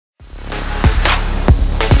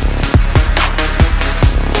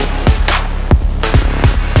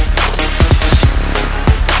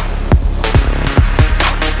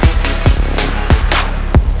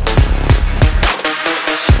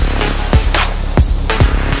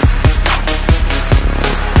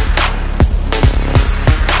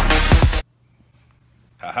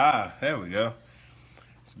There we go.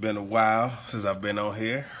 It's been a while since I've been on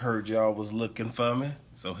here. Heard y'all was looking for me,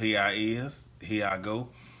 so here I is. Here I go.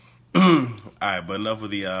 Alright, but enough of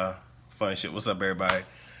the fun shit. What's up, everybody?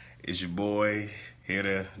 It's your boy here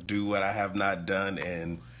to do what I have not done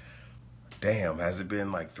in, damn, has it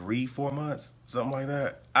been like 3-4 months? Something like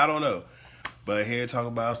that? I don't know. But here to talk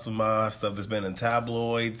about some stuff that's been in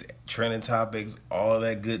tabloids, trending topics, all of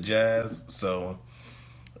that good jazz. So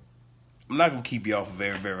I'm not gonna keep y'all for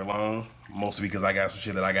very, very long. Mostly because I got some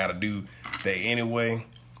shit that I gotta do today anyway.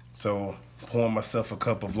 So pouring myself a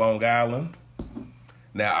cup of Long Island.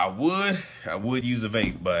 Now I would use a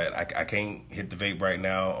vape, but I can't hit the vape right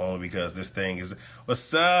now only because this thing is,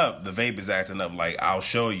 what's up? The vape is acting up. Like, I'll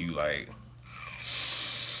show you. Like,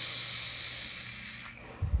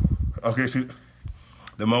 okay, so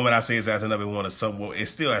the moment I say it's acting up,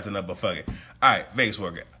 it's still acting up, but fuck it. All right, vape's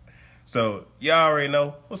working. So y'all already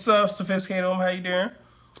know. What's up, Sophisticated Home? How you doing?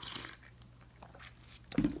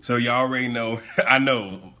 So y'all already know. I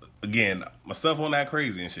know. Again, my stuff on that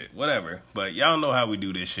crazy and shit. Whatever. But y'all know how we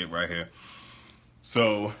do this shit right here.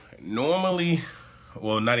 So normally,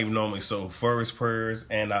 well, not even normally. So first, prayers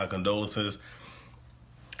and condolences.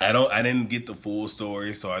 I didn't get the full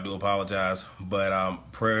story, so I do apologize.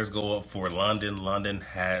 But prayers go up for London. London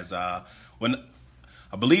has when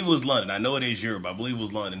I believe it was London. I know it is Europe. I believe it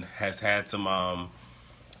was London. Has had some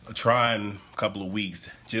trying couple of weeks.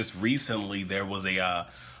 Just recently, there was a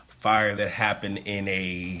fire that happened in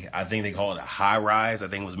I think they call it a high rise. I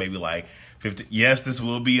think it was maybe like 50. Yes, this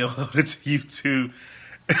will be uploaded to YouTube.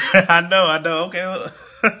 I know. Okay.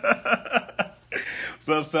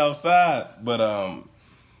 So Southside, but I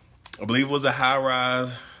believe it was a high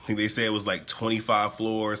rise. I think they said it was like 25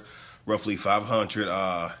 floors, roughly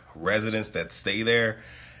 500 residents that stay there.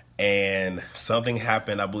 And something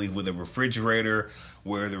happened, I believe, with a refrigerator,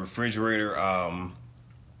 where the refrigerator, I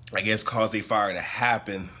guess, caused a fire to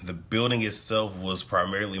happen. The building itself was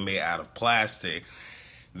primarily made out of plastic.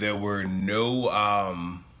 There were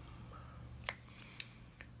no,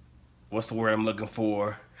 what's the word I'm looking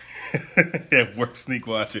for? Work sneak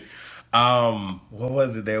watching. What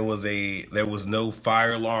was it? There was no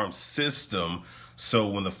fire alarm system. So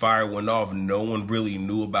when the fire went off, no one really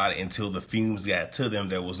knew about it until the fumes got to them.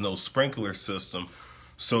 There was no sprinkler system.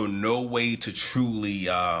 So no way to truly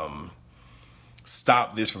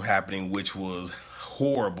stop this from happening, which was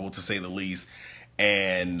horrible to say the least.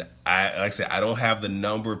 And like I said, I don't have the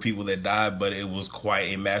number of people that died, but it was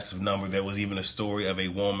quite a massive number. There was even a story of a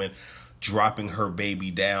woman dropping her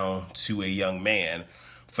baby down to a young man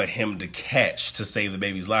for him to catch to save the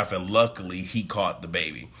baby's life. And luckily he caught the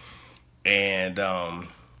baby. And I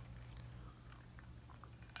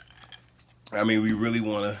mean, we really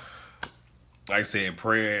want to, like I said,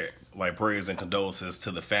 prayers and condolences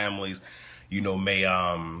to the families. You know, may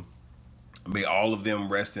all of them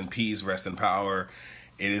rest in peace, rest in power.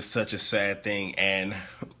 It is such a sad thing, and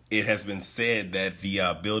it has been said that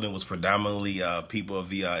the building was predominantly people of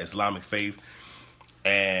the Islamic faith,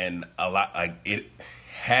 and it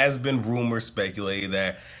has been rumored, speculated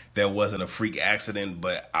that there wasn't a freak accident,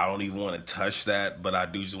 but I don't even want to touch that. But I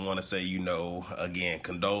do just want to say, you know, again,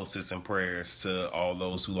 condolences and prayers to all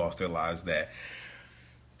those who lost their lives that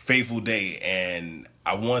fateful day. And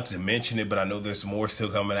I want to mention it, but I know there's more still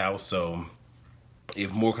coming out. So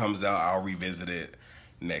if more comes out, I'll revisit it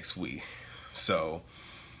next week. So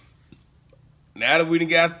now that we done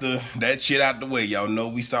got that shit out the way, y'all know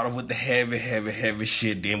we started with the heavy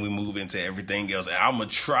shit. Then we move into everything else. And I'm going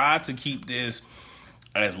to try to keep this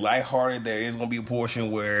as lighthearted. There is going to be a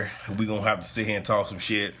portion where we're going to have to sit here and talk some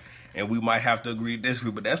shit. And we might have to agree to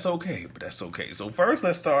disagree, but that's okay. So first,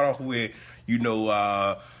 let's start off with, you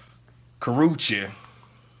know, Karrueche.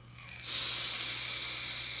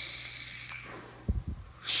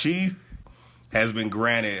 She has been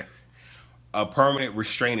granted a permanent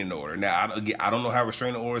restraining order. Now, I don't know how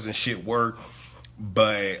restraining orders and shit work,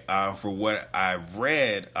 but for what I've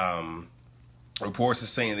read, reports are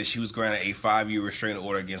saying that she was granted a 5-year restraining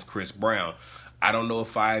order against Chris Brown. I don't know if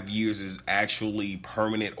 5 years is actually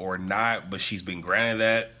permanent or not, but she's been granted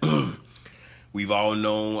that. We've all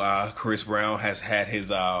known Chris Brown has had his,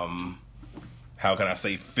 how can I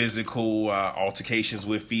say, physical altercations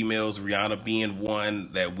with females. Rihanna being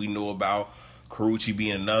one that we know about. Karrueche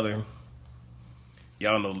being another.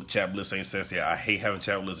 Y'all know the chat list ain't sexy. I hate having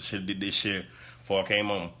chat lists. I should have did this shit before I came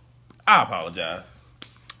on. I apologize.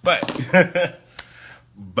 But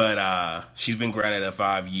she's been granted a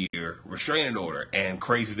 5-year restraining order. And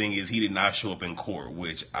crazy thing is, he did not show up in court,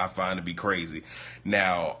 which I find to be crazy.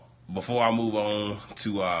 Now, before I move on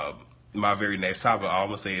to my very next topic, all I'm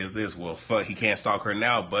going to say is this. Well, fuck, he can't stalk her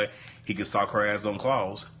now, but he can stalk her ass on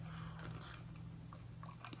claws.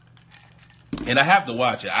 And I have to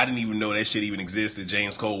watch it. I didn't even know that shit even existed.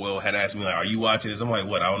 James Colwell had asked me, like, are you watching this? I'm like,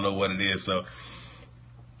 what? I don't know what it is. So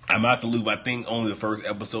I'm out the loop. I think only the first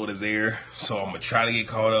episode is there. So I'm going to try to get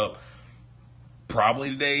caught up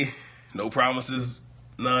probably today. No promises,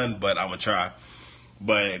 none, but I'm going to try.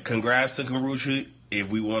 But congrats to Karuchi if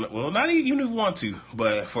we want, well, not even if we want to,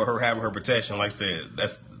 but for her having her protection. Like I said,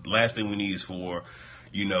 that's the last thing we need is for,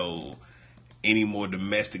 you know, any more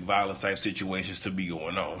domestic violence type situations to be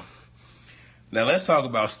going on. Now let's talk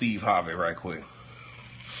about Steve Harvey right quick.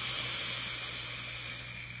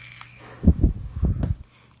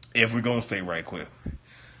 If we're going to say right quick.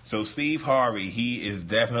 So Steve Harvey, he is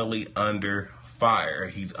definitely under fire.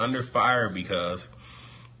 He's under fire because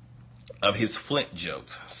of his Flint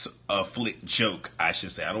jokes. A Flint joke, I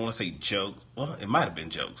should say. I don't want to say joke. Well, it might have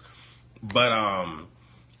been jokes. But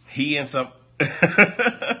he ends up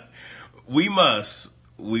we must.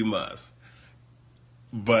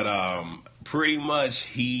 But pretty much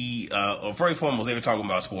he first and foremost, they were talking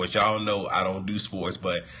about sports. Y'all know I don't do sports,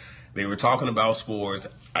 but they were talking about sports.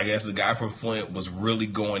 I guess the guy from Flint was really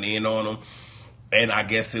going in on him. And I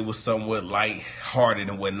guess it was somewhat lighthearted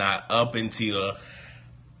and whatnot up until,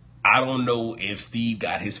 I don't know if Steve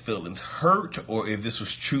got his feelings hurt or if this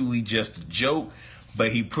was truly just a joke,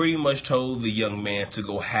 but he pretty much told the young man to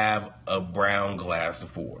go have a brown glass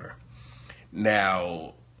of water.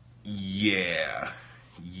 Now, yeah.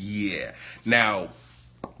 Now,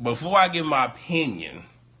 before I give my opinion,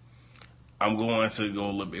 I'm going to go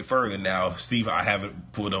a little bit further now. Steve, I have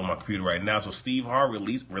it pulled on my computer right now. So Steve Harvey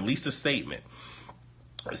released a statement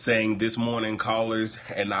saying this morning callers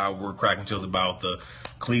and I were cracking jokes about the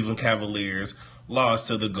Cleveland Cavaliers lost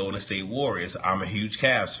to the Golden State Warriors. I'm a huge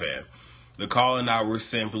Cavs fan. The caller and I were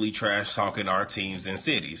simply trash talking our teams and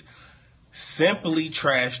cities. Simply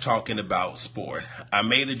trash talking about sport. I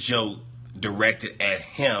made a joke directed at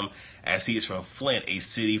him as he is from Flint, a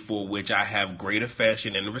city for which I have great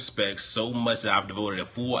affection and respect, so much that I've devoted a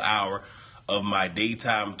full hour of my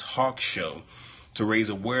daytime talk show to raise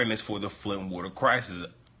awareness for the Flint water crisis.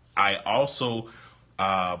 I also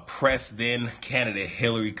pressed then candidate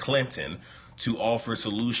Hillary Clinton to offer a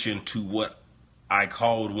solution to what I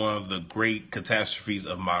called one of the great catastrophes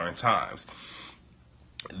of modern times.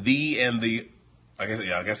 The and the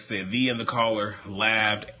caller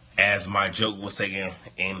laughed as my joke was taken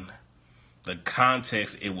in the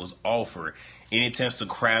context it was offered. Any attempts to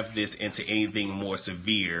craft this into anything more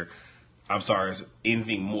severe,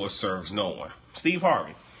 anything more serves no one. Steve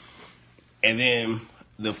Harvey. And then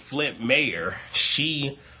the Flint mayor,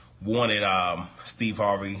 she wanted Steve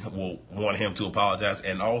Harvey, wanted him to apologize,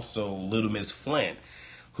 and also Little Miss Flint,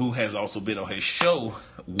 who has also been on his show,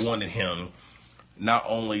 wanted him not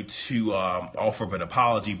only to offer up an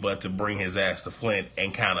apology, but to bring his ass to Flint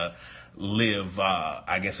and kind of live,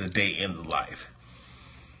 a day in the life.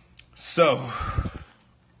 So,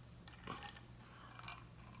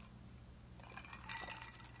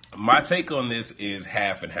 my take on this is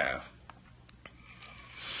half and half.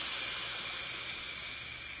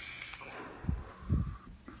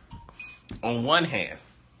 On one hand,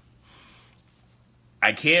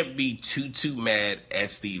 I can't be too mad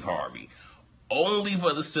at Steve Harvey. Only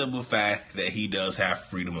for the simple fact that he does have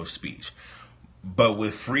freedom of speech. But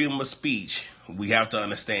with freedom of speech, we have to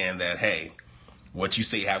understand that, hey, what you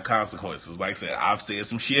say have consequences. Like I said, I've said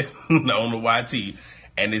some shit on the YT,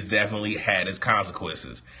 and it's definitely had its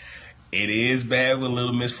consequences. It is bad when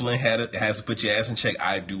Little Miss Flint has to put your ass in check.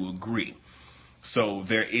 I do agree. So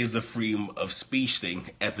there is a freedom of speech thing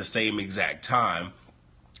at the same exact time.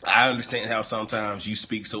 I understand how sometimes you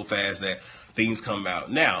speak so fast that things come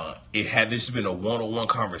out. Now, had this been a one-on-one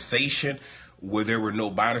conversation where there were no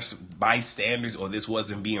bystanders or this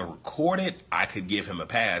wasn't being recorded, I could give him a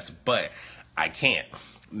pass, but I can't.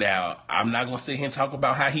 Now, I'm not going to sit here and talk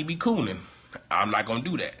about how he be cooning. I'm not going to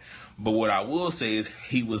do that. But what I will say is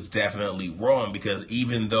he was definitely wrong, because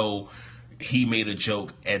even though he made a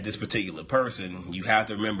joke at this particular person, you have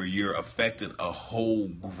to remember you're affecting a whole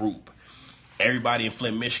group. Everybody in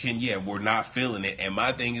Flint, Michigan, we're not feeling it. And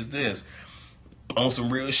my thing is this. On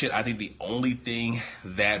some real shit, I think the only thing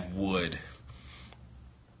that would...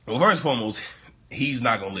 Well, first and foremost, he's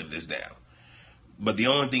not going to live this down. But the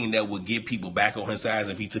only thing that would get people back on his side is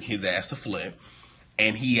if he took his ass to Flint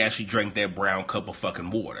and he actually drank that brown cup of fucking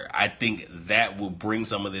water. I think that will bring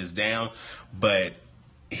some of this down, but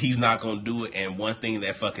he's not going to do it. And one thing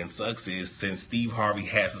that fucking sucks is, since Steve Harvey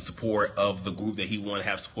has the support of the group that he wanted to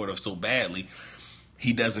have support of so badly,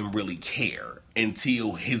 he doesn't really care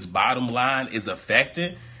until his bottom line is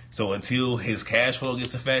affected. So until his cash flow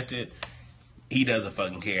gets affected, He doesn't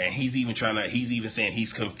fucking care. And he's even saying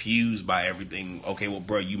he's confused by everything. Okay, well,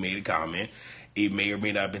 bro, you made a comment. It may or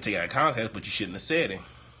may not have been taken out of context, but you shouldn't have said it.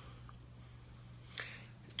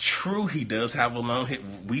 True, he does have a long hit.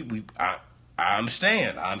 I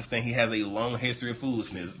understand. I understand he has a long history of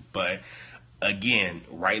foolishness. But again,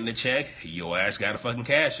 writing the check, your ass gotta fucking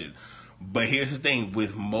cash it. But here's the thing: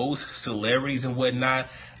 with most celebrities and whatnot,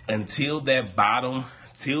 until they bottom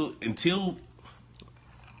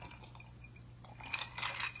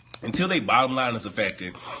line is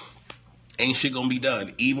affected, ain't shit gonna be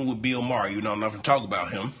done. Even with Bill Maher, I'm not gonna talk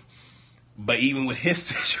about him, but even with his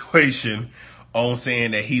situation on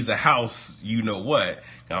saying that he's a house, you know what?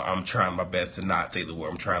 Now, I'm trying my best to not say the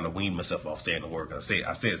word. I'm trying to wean myself off saying the word. I say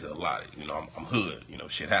it a lot. I'm hood.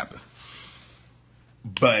 Shit happens.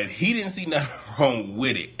 But he didn't see nothing wrong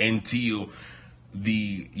with it until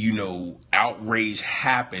the outrage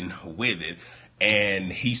happened with it. And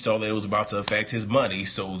he saw that it was about to affect his money.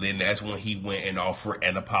 So then that's when he went and offered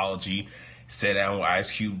an apology, sat down with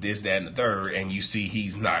Ice Cube, this, that, and the third. And you see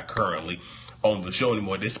he's not currently on the show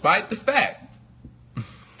anymore, despite the fact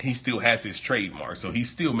he still has his trademark. So he's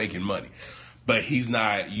still making money. But he's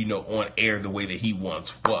not, on air the way that he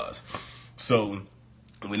once was. So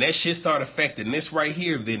when that shit start affecting this right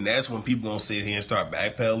here, then that's when people gonna sit here and start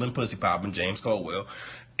backpedaling, pussy popping James Caldwell.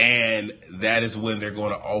 And that is when they're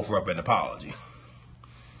going to offer up an apology.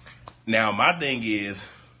 Now, my thing is,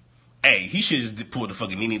 hey, he should just pull the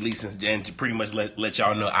fucking Nene Leeson and pretty much let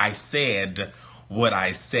y'all know I said what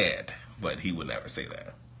I said. But he would never say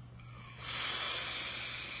that.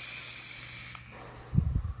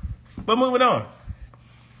 But moving on.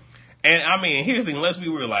 And I mean, here's the thing, let's be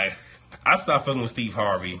real, like, I stopped fucking with Steve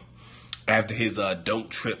Harvey after his Don't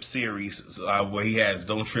Trip series, where he has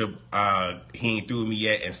Don't Trip, He Ain't Through Me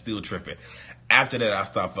Yet, and Still Tripping. After that, I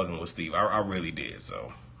stopped fucking with Steve. I really did.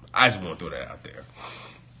 So I just want to throw that out there.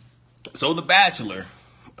 So The Bachelor,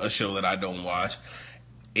 a show that I don't watch,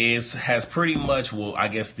 has pretty much, well, I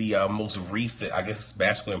guess the most recent, I guess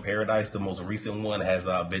Bachelor in Paradise, the most recent one, has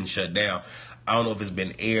been shut down. I don't know if it's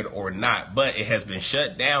been aired or not, but it has been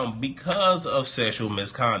shut down because of sexual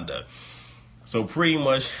misconduct. So pretty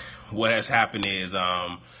much what has happened is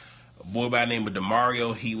a boy by the name of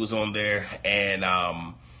DeMario, he was on there, and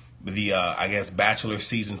I guess Bachelor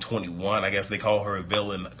season 21, I guess they call her a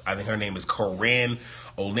villain. I think her name is Corinne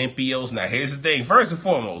Olympios. Now here's the thing, first and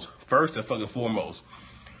fucking foremost,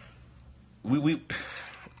 we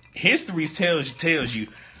history tells you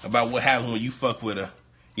about what happens when you fuck with a.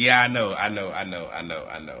 Yeah, I know. I'm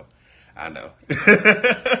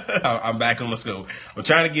back on the scope. I'm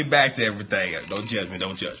trying to get back to everything. Don't judge me.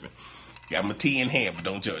 Got my tea in hand, but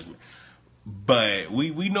don't judge me. But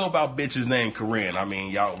we know about bitches named Corinne. I mean,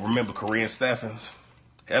 y'all remember Corinne Steffens?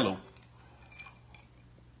 Hello.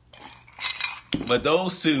 But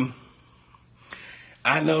those two,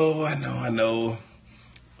 I know.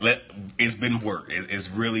 It's been work. It's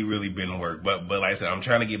really been work. But like I said, I'm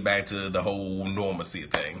trying to get back to the whole normalcy of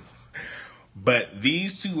things. But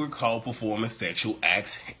these two were caught performing sexual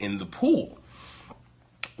acts in the pool,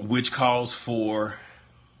 which calls for.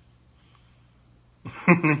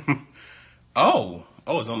 Oh,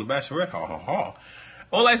 it's on the Bachelorette. Ha.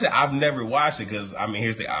 Well, like I said, I've never watched it because, I mean,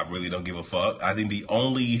 here's the I really don't give a fuck. I think the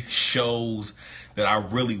only shows that I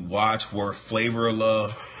really watched were Flavor of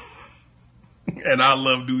Love and I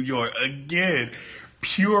Love New York. Again,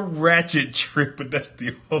 pure ratchet trip, but that's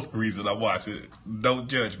the only reason I watch it. Don't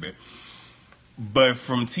judge me. But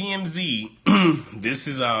from TMZ, this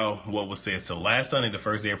is what was said. So last Sunday, the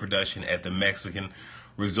first day of production at the Mexican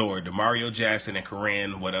resort, DeMario Jackson and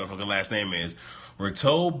Corinne, whatever her last name is, were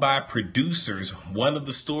told by producers one of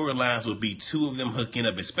the storylines would be two of them hooking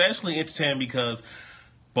up, especially entertaining because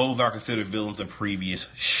both are considered villains of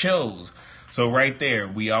previous shows. So right there,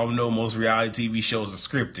 we all know most reality TV shows are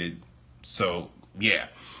scripted. So, yeah.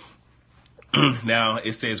 Now,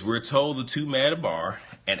 it says, we're told the two met at a bar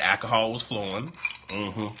and alcohol was flowing.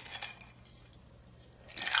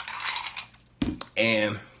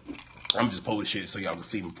 And I'm just pulling shit so y'all can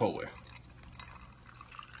see me pull it.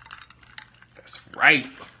 That's right.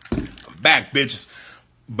 I'm back, bitches.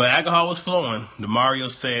 But alcohol was flowing.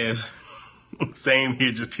 DeMario says, same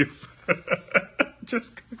here, just pure.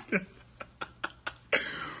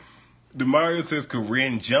 DeMario says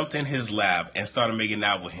Corinne jumped in his lap and started making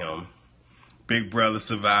out with him. Big Brother,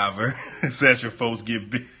 Survivor, etc. Folks get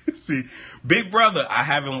big. See, Big Brother, I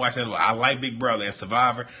haven't watched that. I like Big Brother and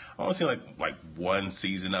Survivor. I only seen like one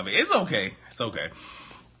season of it. It's okay.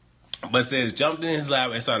 But says jumped in his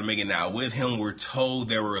lap and started making out with him. We're told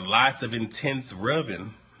there were lots of intense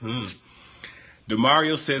rubbing.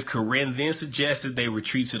 DeMario says Corinne then suggested they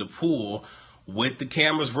retreat to the pool with the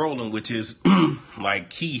cameras rolling, which is like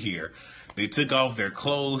key here. They took off their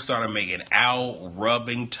clothes, started making out,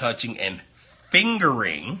 rubbing, touching, and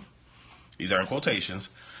fingering. These are in quotations.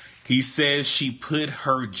 He says she put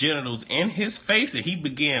her genitals in his face and he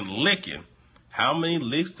began licking. How many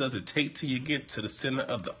licks does it take till you get to the center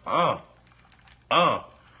of the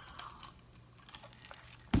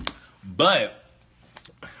But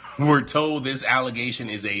we're told this allegation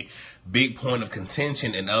is a big point of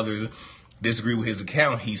contention and others disagree with his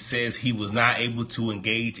account. He says he was not able to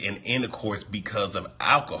engage in intercourse because of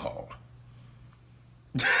alcohol.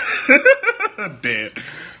 Dead.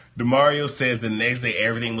 DeMario says the next day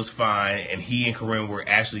everything was fine and he and Corinne were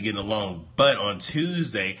actually getting along. But on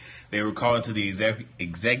Tuesday, they were called to the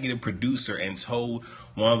executive producer and told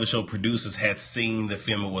one of the show producers had seen the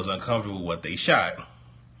film and was uncomfortable with what they shot.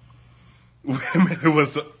 It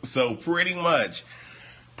was so pretty much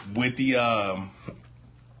with the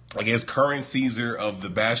I guess current season of The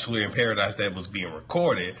Bachelor in Paradise that was being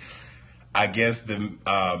recorded. I guess the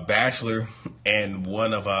Bachelor and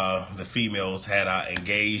one of the females had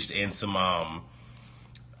engaged in some I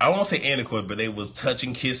won't say intercourse, but they was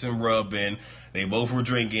touching, kissing, rubbing. They both were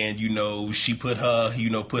drinking. You know, she put her, you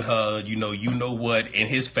know what in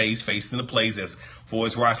his face, facing the place, as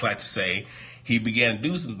Forrest Rocks like to say. He began to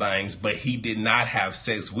do some things, but he did not have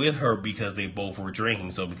sex with her because they both were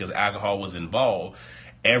drinking. So because alcohol was involved,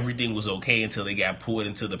 everything was okay until they got pulled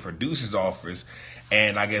into the producer's office.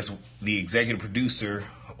 And I guess the executive producer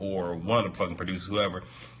or one of the fucking producers, whoever,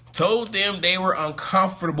 told them they were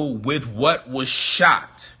uncomfortable with what was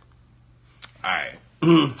shot. All right.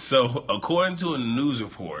 So according to a news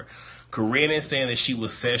report, Corinne is saying that she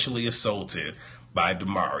was sexually assaulted by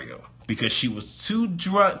DeMario because she was too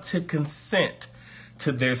drunk to consent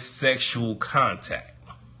to their sexual contact.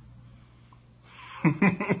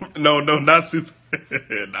 No, not super,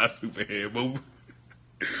 not Superhead,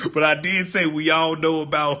 but I did say we all know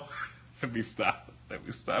about. Let me stop.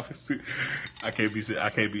 I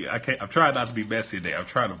can't. I'm trying not to be messy today. I'm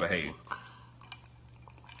trying to behave.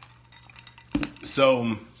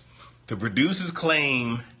 So, the producers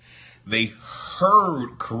claim they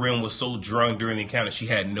heard Corinne was so drunk during the encounter she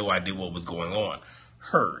had no idea what was going on.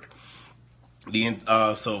 Heard.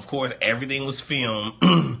 So of course everything was filmed.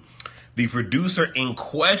 The producer in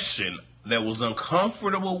question that was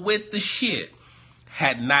uncomfortable with the shit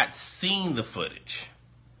had not seen the footage,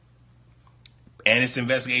 and its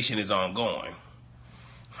investigation is ongoing.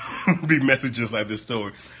 Be messages like this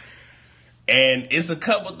story. And it's a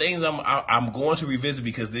couple things I'm going to revisit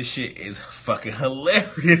because this shit is fucking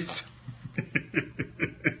hilarious.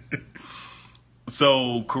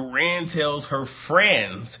 So Corinne tells her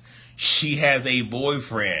friends she has a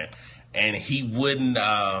boyfriend and he wouldn't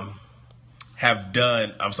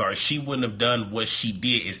she wouldn't have done what she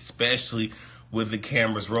did, especially with the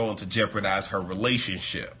cameras rolling, to jeopardize her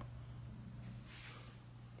relationship.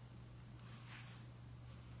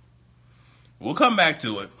 We'll come back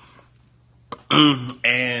to it.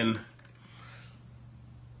 And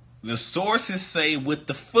the sources say with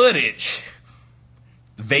the footage,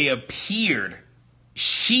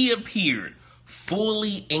 she appeared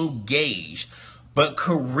fully engaged. But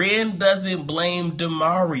Corinne doesn't blame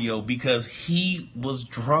DeMario because he was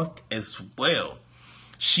drunk as well.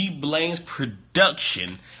 She blames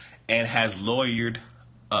production and has lawyered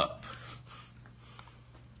up.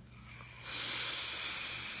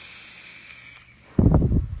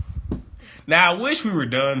 Now, I wish we were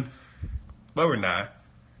done, but we're not.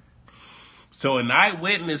 So an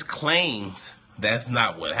eyewitness claims that's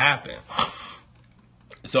not what happened.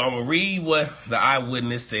 So I'm going to read what the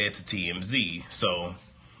eyewitness said to TMZ. So,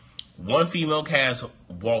 one female cast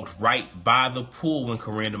walked right by the pool when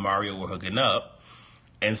Corinne and Mario were hooking up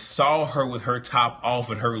and saw her with her top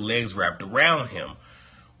off and her legs wrapped around him.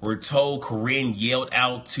 We're told Corinne yelled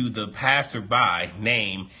out to the passerby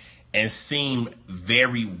name and seemed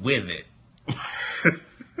very with it.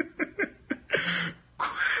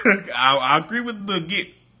 I agree with the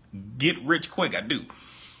get rich quick, I do.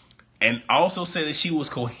 And also said that she was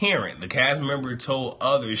coherent. The cast member told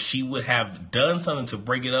others she would have done something to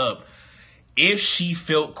break it up if she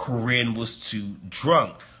felt Corinne was too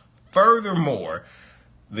drunk. Furthermore,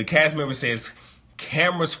 the cast member says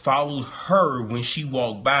cameras followed her when she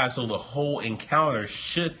walked by, so the whole encounter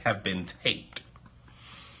should have been taped.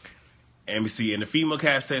 And we see, and the female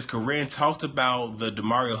cast says Corinne talked about the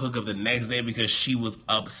DeMario hookup the next day because she was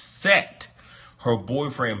upset her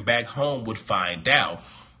boyfriend back home would find out.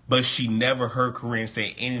 But she never heard Corinne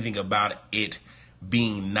say anything about it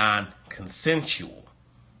being non-consensual.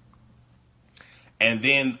 And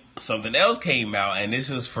then something else came out, and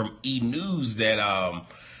this is from E! News, that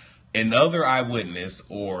Another eyewitness,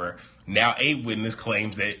 or now a witness,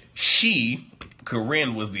 claims that she,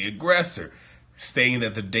 Corinne, was the aggressor, stating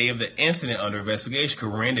that the day of the incident under investigation,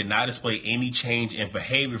 Corinne did not display any change in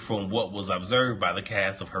behavior from what was observed by the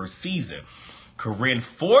cast of her season. Corinne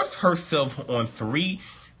forced herself on 3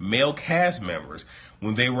 male cast members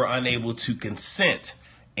when they were unable to consent,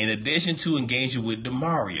 in addition to engaging with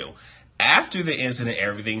DeMario. After the incident,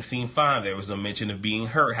 everything seemed fine. There was no mention of being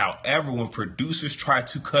hurt. However, when producers tried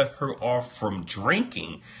to cut her off from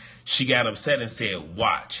drinking, she got upset and said,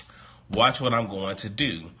 watch what I'm going to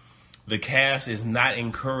do. The cast is not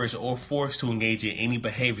encouraged or forced to engage in any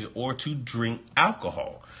behavior or to drink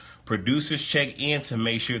alcohol. Producers check in to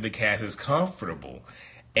make sure the cast is comfortable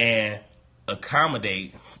and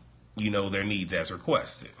accommodate, their needs as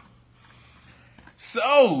requested.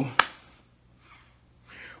 So,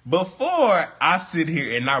 before I sit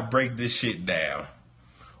here and I break this shit down,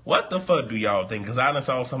 what the fuck do y'all think? Because I done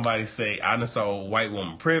saw somebody say, I done saw white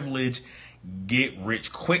woman privilege, get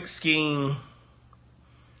rich quick scheme.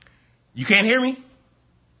 You can't hear me?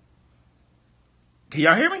 Can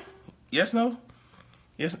y'all hear me? Yes, no?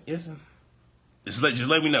 Yes. Just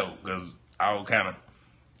let me know, because I'll kind of.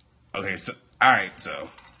 Okay, so all right, so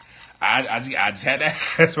I just had to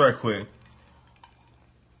ask right quick.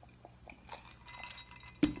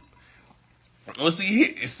 Well,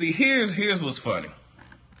 here's what's funny.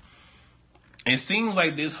 It seems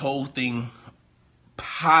like this whole thing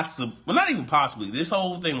not even possibly, this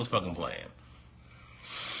whole thing was fucking planned.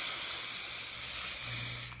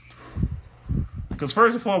 Because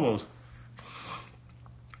first and foremost,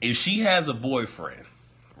 if she has a boyfriend,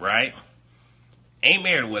 right? Ain't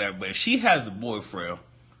married or whatever, but if she has a boyfriend,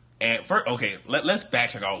 and let's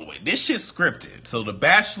backtrack all the way. This shit's scripted. So the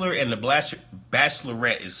Bachelor and the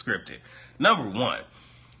Bachelorette is scripted. Number 1.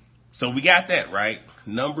 So we got that, right?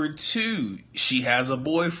 Number 2, she has a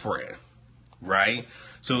boyfriend, right?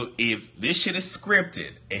 So if this shit is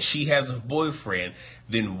scripted and she has a boyfriend,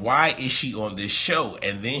 then why is she on this show?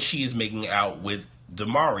 And then she is making out with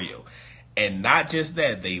DeMario. And not just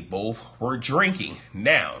that, they both were drinking.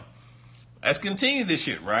 Now, let's continue this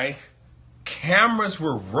shit, right? Cameras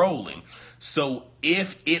were rolling. So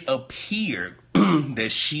if it appeared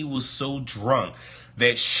that she was so drunk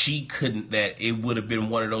that that it would have been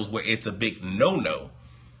one of those where it's a big no-no,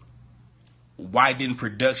 why didn't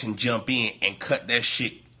production jump in and cut that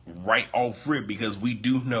shit right off rip? Because we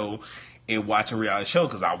do know in watching reality shows,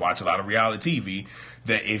 because I watch a lot of reality TV,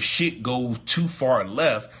 that if shit goes too far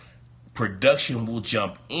left, production will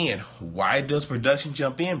jump in. Why does production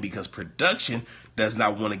jump in? Because production does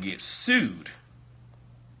not want to get sued.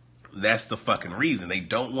 That's the fucking reason. They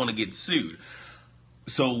don't want to get sued.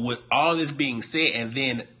 So with all this being said, and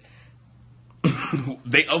then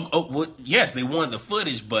yes, they wanted the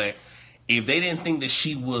footage, but if they didn't think that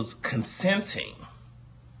she was consenting,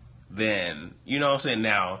 then, you know what I'm saying?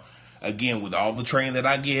 Now, again, with all the training that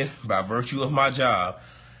I get by virtue of my job,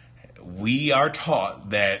 we are taught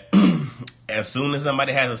that as soon as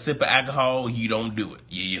somebody has a sip of alcohol, you don't do it.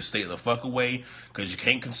 You stay the fuck away, because you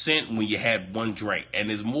can't consent when you had one drink.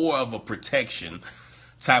 And it's more of a protection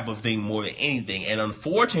type of thing more than anything. And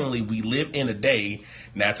unfortunately, we live in a day,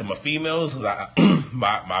 now to my females, because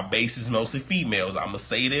my base is mostly females, I'm going to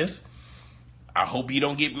say this. I hope you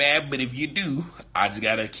don't get mad, but if you do, I just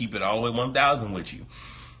got to keep it all the way 1,000 with you.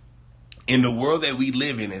 In the world that we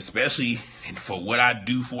live in, especially for what I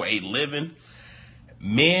do for a living,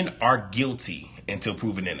 men are guilty until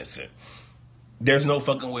proven innocent. There's no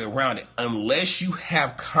fucking way around it. Unless you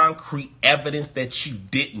have concrete evidence that you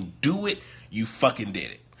didn't do it, you fucking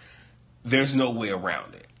did it. There's no way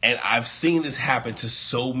around it. And I've seen this happen to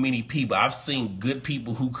so many people. I've seen good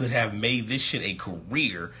people who could have made this shit a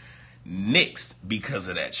career nixed because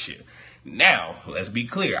of that shit. Now, let's be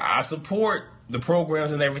clear. I support the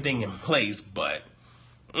programs and everything in place, but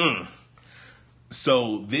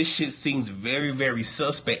so this shit seems very, very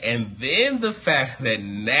suspect. And then the fact that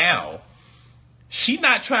now she's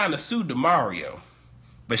not trying to sue DeMario,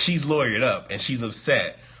 but she's lawyered up and she's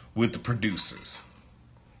upset with the producers.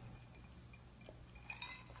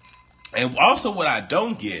 And also what I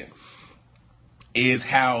don't get is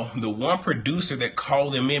how the one producer that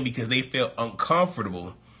called them in because they felt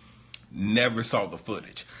uncomfortable never saw the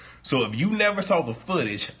footage. So if you never saw the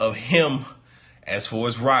footage of him, as far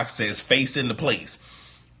as Rock says, facing the place,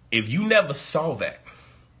 if you never saw that,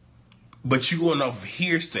 but you going off of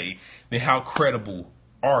hearsay, then how credible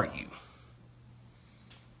are you?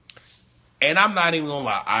 And I'm not even gonna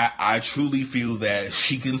lie, I truly feel that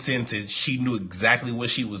she consented. She knew exactly what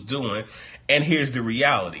she was doing. And here's the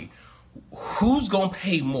reality. Who's gonna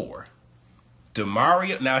pay more?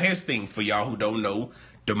 DeMario. Now here's the thing for y'all who don't know,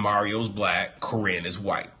 DeMario's black, Corinne is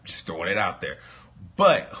white. Just throwing it out there.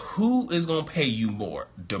 But who is going to pay you more,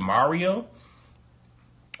 DeMario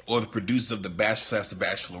or the producers of The Bachelor / The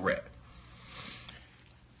Bachelorette?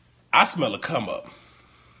 I smell a come up.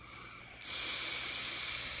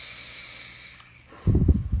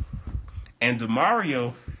 And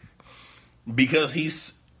DeMario, because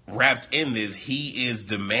he's wrapped in this, he is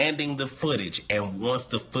demanding the footage and wants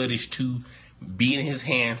the footage to be in his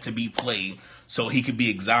hand to be played so he could be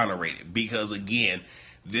exonerated. Because again,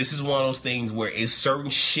 this is one of those things where it's certain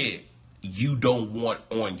shit you don't want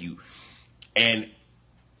on you. And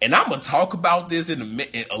I'm going to talk about this in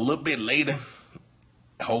a little bit later.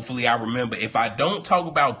 Hopefully I remember. If I don't talk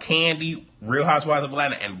about Candy, Real Housewives of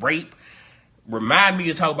Atlanta, and rape, remind me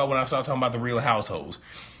to talk about when I start talking about the Real Households.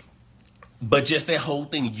 But just that whole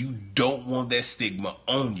thing, you don't want that stigma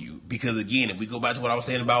on you. Because again, if we go back to what I was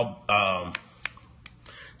saying about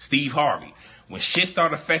Steve Harvey, when shit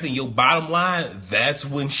start affecting your bottom line, that's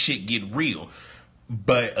when shit get real.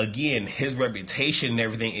 But again, his reputation and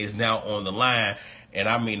everything is now on the line. And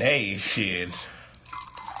I mean, hey, shit,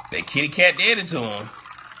 that kitty cat did it to him.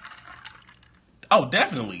 Oh,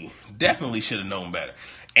 definitely should have known better.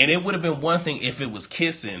 And it would have been one thing if it was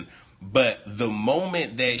kissing, but the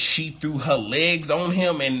moment that she threw her legs on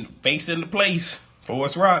him and face into place,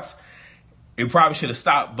 Forest Rocks, it probably should have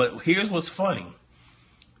stopped. But here's what's funny.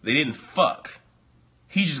 They didn't fuck.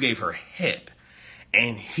 He just gave her head.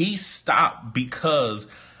 And he stopped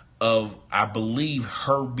because of, I believe,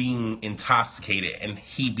 her being intoxicated and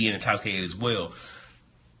he being intoxicated as well.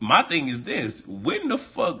 My thing is this: when the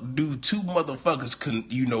fuck do two motherfuckers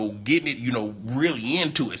getting it, really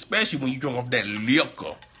into it, especially when you drink off that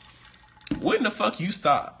liquor? When the fuck you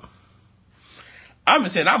stop? I'm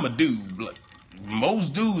just saying, I'm a dude. Like,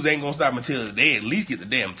 most dudes ain't gonna stop until they at least get the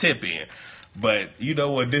damn tip in. But you know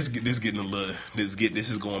what? This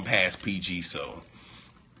is going past PG. So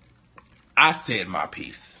I said my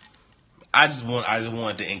piece. I just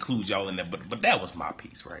wanted to include y'all in that. But that was my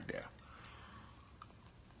piece right there.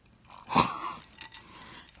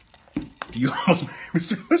 You almost made me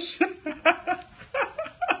so much.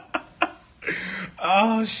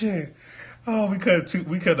 Oh shit. Oh, we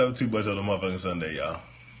cut up too much on the motherfucking Sunday, y'all.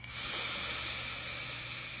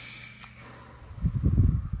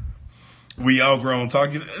 We all grown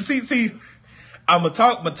talking. See, I'ma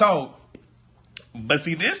talk my talk. But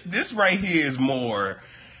see, this right here is more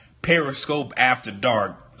Periscope After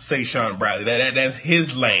Dark, say Sean Bradley. That's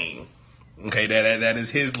his lane. Okay, that is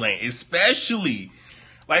his lane. Especially,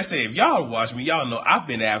 like I said, if y'all watch me, y'all know I've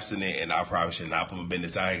been abstinent, and I probably should not put my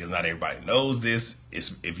business out here because not everybody knows this.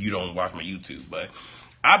 It's if you don't watch my YouTube, but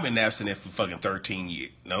I've been abstinent for fucking 13 years.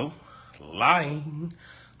 No, lying.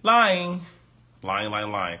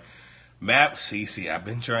 Map, see, I've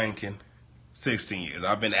been drinking 16 years.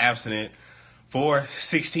 I've been abstinent for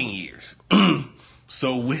 16 years.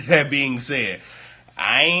 So with that being said,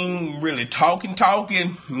 I ain't really talking.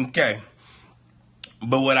 Okay.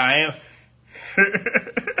 But what I am,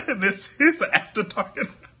 this is after talking.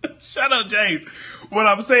 Shut up, James. What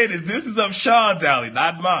I'm saying is this is up Sean's alley,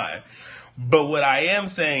 not mine. But what I am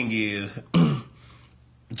saying is,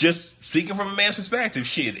 just speaking from a man's perspective,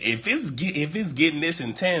 shit, if it's getting this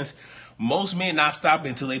intense, most men not stopping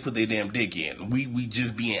until they put their damn dick in. We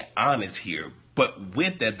just being honest here. But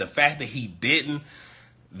with that, the fact that he didn't,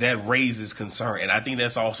 that raises concern. And I think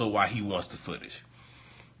that's also why he wants the footage.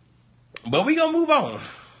 But we gonna move on.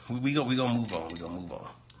 We gonna move on.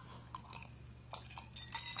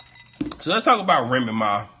 So let's talk about Remy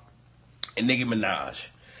Ma and Nicki Minaj.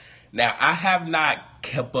 Now, I have not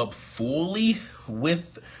kept up fully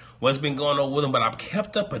with what's been going on with them, but I've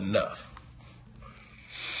kept up enough.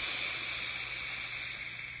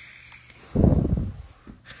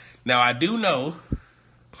 Now, I do know,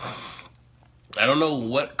 I don't know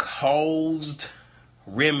what caused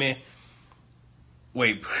Remy.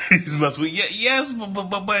 Wait, please must we? Yes,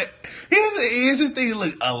 but here's the thing.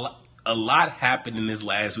 Look, a lot happened in this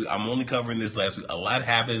last week. I'm only covering this last week. A lot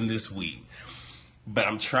happened this week, but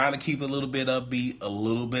I'm trying to keep it a little bit upbeat, a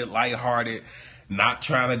little bit lighthearted, not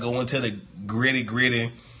trying to go into the gritty.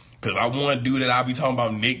 Because I want to do that. I'll be talking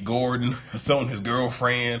about Nick Gordon, assaulting his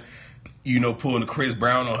girlfriend, pulling the Chris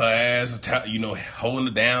Brown on her ass, holding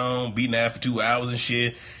her down, beating her for 2 hours and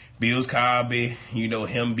shit. Bill Cosby,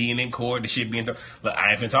 him being in court, the shit being thrown. Look,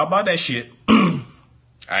 I ain't finna talk about that shit. I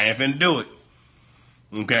ain't finna do it.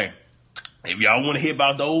 Okay. If y'all want to hear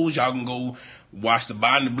about those, y'all can go watch the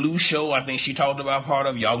Bond the Blue show. I think she talked about part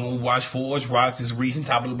of it. Y'all can go watch Forrest Rocks, this recent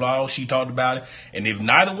top of the blog. She talked about it. And if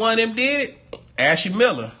neither one of them did it, Ashley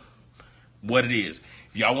Miller, what it is.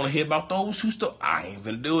 If y'all want to hear about those two stuff, I ain't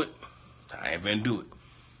finna do it.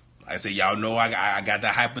 I say, y'all know I got the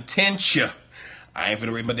hypertension. I ain't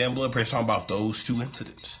finna rate my damn blood pressure talking about those two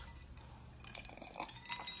incidents.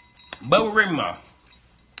 But with Remy Ma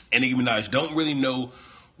and Nicki Minaj, don't really know.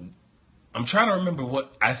 I'm trying to remember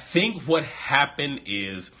what I think what happened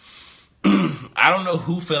is I don't know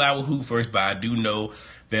who fell out with who first, but I do know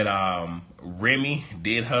that Remy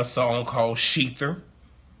did her song called Sheether,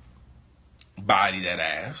 Body That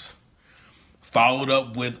Ass. Followed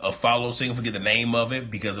up with a follow single, forget the name of it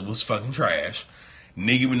because it was fucking trash.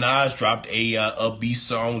 Nicki Minaj dropped a upbeat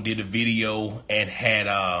song, did a video, and had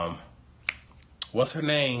what's her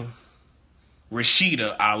name?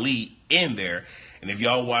 Rashida Ali in there. And if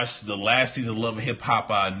y'all watched the last season of Love and Hip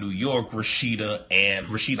Hop New York,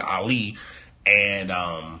 Rashida Ali and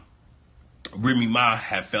Remy Ma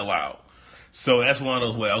had fell out. So that's one of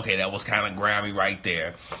those where, okay, that was kind of grimy right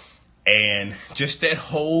there. And just that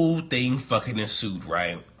whole thing fucking ensued,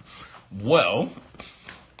 right? Well,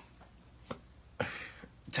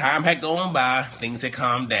 time had gone by, things had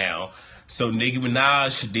calmed down. So Nicki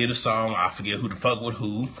Minaj did a song, I forget who the fuck with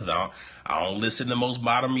who, because I don't listen to most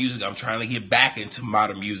modern music. I'm trying to get back into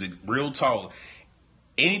modern music. Real talk.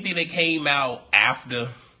 Anything that came out after,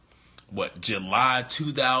 July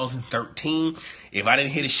 2013, if I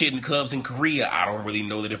didn't hear the shit in the clubs in Korea, I don't really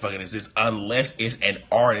know that it fucking exists unless it's an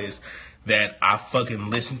artist that I fucking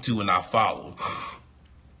listen to and I follow.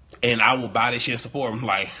 And I will buy this shit and support them.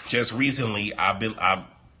 Like, just recently, I've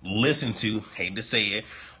listened to, hate to say it,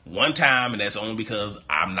 one time, and that's only because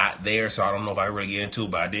I'm not there, so I don't know if I really get into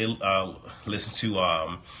it, but I did listen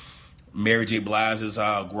to Mary J. Blige's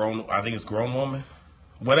Grown Woman.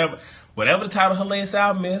 Whatever the title of her latest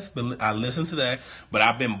album is, but I listened to that. But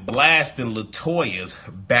I've been blasting LaToya's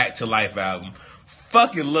Back to Life album.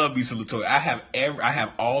 Fucking love me some LaToya. I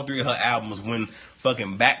have all three of her albums. When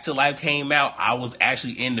fucking Back to Life came out, I was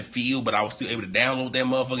actually in the field, but I was still able to download that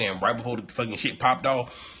motherfucker, and right before the fucking shit popped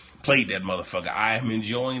off, played that motherfucker. I am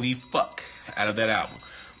enjoying the fuck out of that album.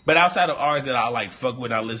 But outside of artists that I like fuck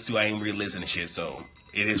with, I listen to, I ain't really listening to shit, so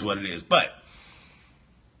it is what it is. But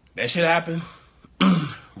that shit happened.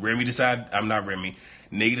 Nicki decided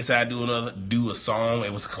to do a song.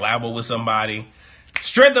 It was a collabo with somebody.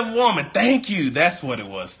 Strength of a Woman. Thank you. That's what it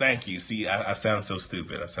was. Thank you. See, I sound so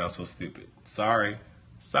stupid. Sorry.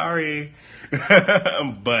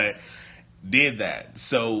 But did that.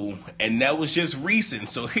 So, and that was just recent.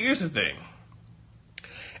 So here's the thing.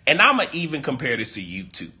 And I'm going to even compare this to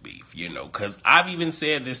YouTube beef, because I've even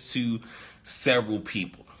said this to several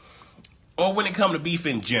people. Or when it comes to beef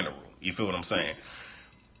in general. You feel what I'm saying?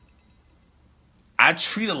 I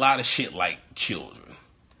treat a lot of shit like children.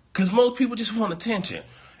 Because most people just want attention.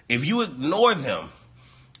 If you ignore them,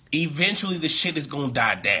 eventually the shit is going to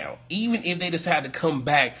die down. Even if they decide to come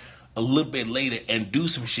back a little bit later and do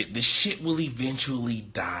some shit, the shit will eventually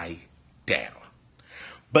die down.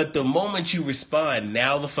 But the moment you respond,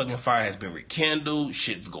 now the fucking fire has been rekindled,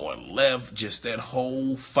 shit's going left, just that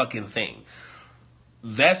whole fucking thing.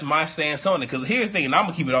 That's my stance on it. Because here's the thing, and I'm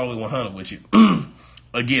going to keep it all the way 100 with you.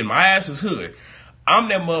 Again, my ass is hood. I'm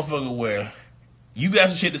that motherfucker where you got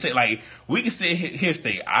some shit to say. Like, we can say, here's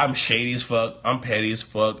the thing. I'm shady as fuck. I'm petty as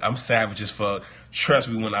fuck. I'm savage as fuck. Trust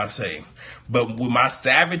me when I say. But with my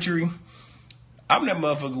savagery, I'm that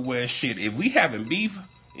motherfucker where, shit, if we having beef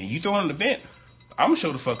and you throwing an event, I'm going to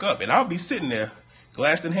show the fuck up. And I'll be sitting there,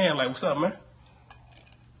 glass in hand, like, what's up, man?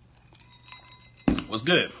 What's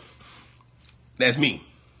good? That's me.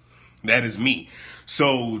 That is me.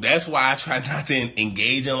 So that's why I try not to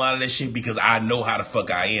engage in a lot of that shit, because I know how the fuck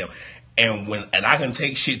I am. And I can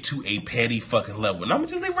take shit to a petty fucking level. And I'm gonna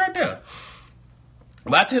just leave right there.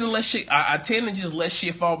 But I tend to just let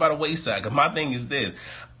shit fall by the wayside. Cause my thing is this.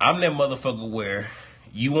 I'm that motherfucker where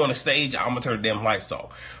you on a stage, I'm gonna turn the damn lights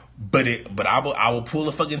off. But I will pull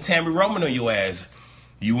a fucking Tammy Roman on your ass.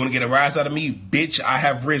 You want to get a rise out of me? Bitch, I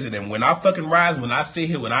have risen. And when I fucking rise, when I sit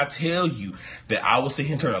here, when I tell you that I will sit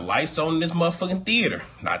here and turn the lights on in this motherfucking theater,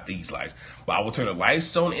 not these lights, but I will turn the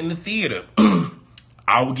lights on in the theater.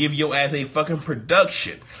 I will give your ass a fucking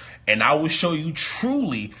production. And I will show you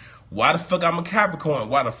truly why the fuck I'm a Capricorn.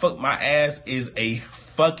 Why the fuck my ass is a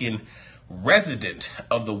fucking resident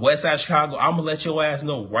of the West Side of Chicago. I'm going to let your ass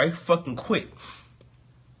know right fucking quick.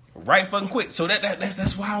 Right fucking quick. So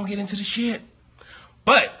that's why I don't get into the shit.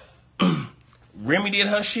 But Remy did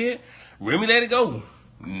her shit. Remy let it go.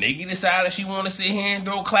 Nicki decided she wanted to sit here and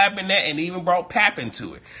throw clap in that, and even brought Pap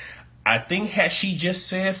into it. I think had she just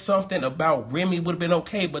said something about Remy would have been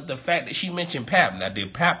okay, but the fact that she mentioned Pap, now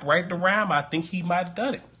did Pap write the rhyme? I think he might have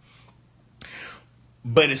done it.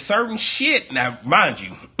 But it's certain shit. Now, mind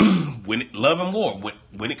you, love and war,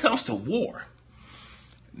 when it comes to war,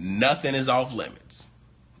 nothing is off limits.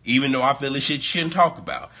 Even though I feel this shit you shouldn't talk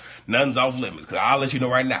about. Nothing's off limits. Because I'll let you know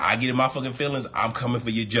right now, I get in my fucking feelings, I'm coming for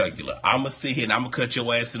your jugular. I'm going to sit here and I'm going to cut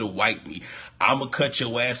your ass to the white meat. I'm going to cut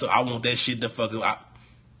your ass so I want that shit to fucking...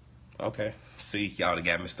 Okay. See, y'all done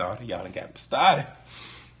got me started.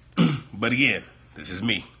 But again, this is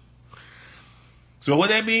me. So with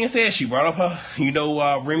that being said, she brought up her,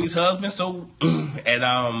 Remy's husband. So at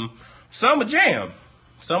Summer Jam,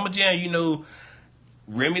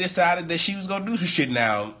 Remy decided that she was going to do some shit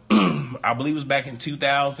now. I believe it was back in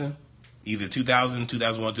 2000, either 2000,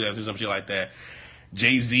 2001, 2002, some shit like that.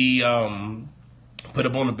 Jay-Z put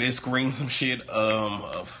up on the big screen some shit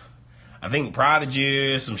of, I think,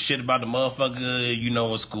 Prodigy, some shit about the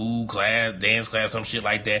motherfucker, in school class, dance class, some shit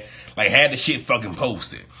like that. Like, had the shit fucking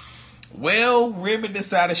posted. Well, Remy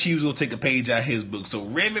decided she was going to take a page out of his book. So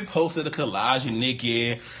Remy posted a collage of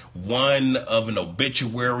Nicki, one of an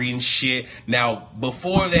obituary and shit. Now,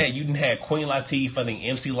 before that, you didn't have Queen Latifah, I think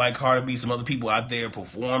MC Like Cardi B, some other people out there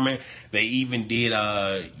performing. They even did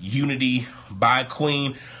Unity by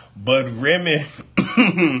Queen. But Remy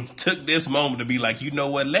took this moment to be like, you know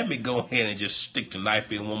what? Let me go ahead and just stick the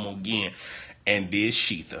knife in one more again. And did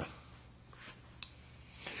Sheetha.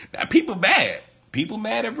 Now, people mad. People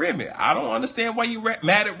mad at Remy. I don't understand why you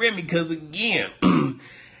mad at Remy. Because again,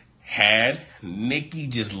 had Nicki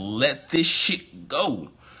just let this shit go,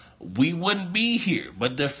 we wouldn't be here.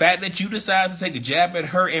 But the fact that you decided to take a jab at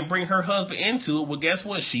her and bring her husband into it, well, guess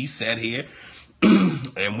what? She sat here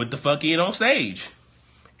and went the fuck in on stage.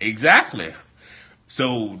 Exactly.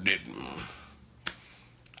 So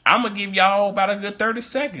I'm going to give y'all about a good 30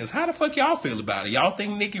 seconds. How the fuck y'all feel about it? Y'all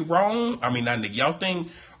think Nicki wrong? I mean, not Nicki. Y'all think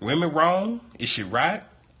Remy wrong? Is she right?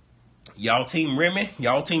 Y'all team Remy?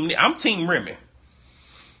 Y'all team Nicki? I'm team Remy.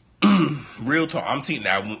 Real talk. I'm team.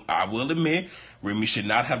 Now, I will admit, Remy should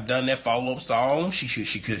not have done that follow-up song.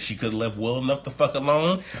 She could have left well enough to fuck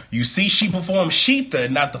alone. You see, she performed Sheetha,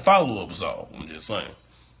 not the follow-up song. I'm just saying.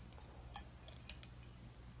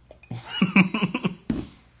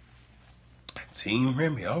 Team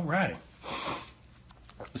Remy, all right.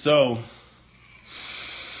 So,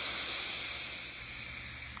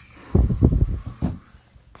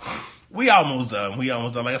 we almost done. Like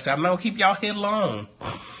I said, I'm not gonna keep y'all here long.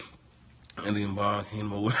 And then Bob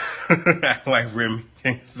came over, act like Remy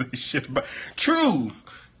can't say shit about. True.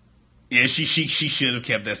 Yeah, she should have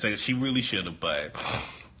kept that second. She really should have, but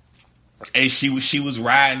hey, she was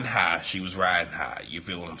riding high. You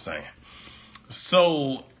feel what I'm saying?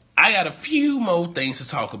 So I got a few more things to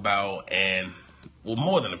talk about, and well,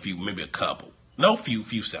 more than a few, maybe a couple. No, few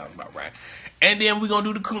sound about right. And then we're gonna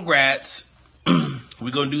do the congrats.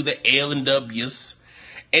 We're gonna do the L and W's,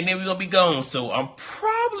 and then we're gonna be gone. So I'm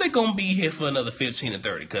probably gonna be here for another 15 to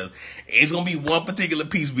 30, because it's gonna be one particular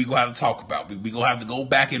piece we gonna have to talk about. We gonna have to go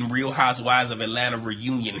back in Real Housewives of Atlanta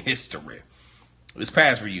reunion history. This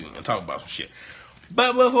past reunion, and talk about some shit.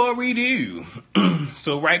 But before we do,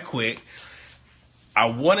 so right quick, I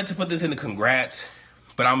wanted to put this in the congrats,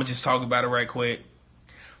 but I'm gonna just talk about it right quick.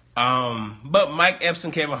 But Mike Epps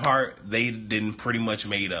and Kevin Hart, they didn't pretty much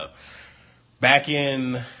made up. Back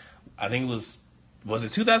in, I think it was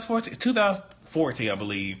it 2014? 2014, I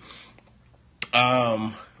believe.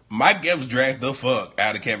 Mike Epps dragged the fuck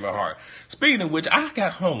out of Kevin Hart. Speaking of which, I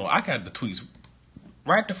got the tweets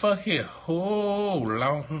right the fuck here. Hold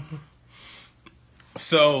on.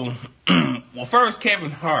 So, well, first,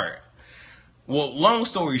 Kevin Hart. Well, long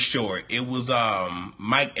story short, it was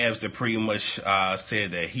Mike Epps that pretty much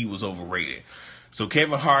said that he was overrated. So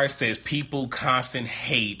Kevin Hart says people constant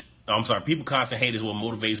hate is what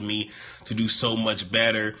motivates me to do so much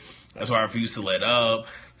better. That's why I refuse to let up.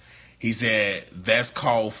 He said that's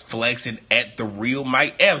called flexing at the real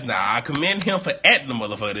Mike Epps. Now, I commend him for at the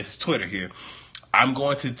motherfucker. This is Twitter here. I'm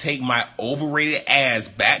going to take my overrated ass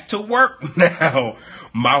back to work now.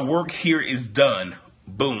 My work here is done.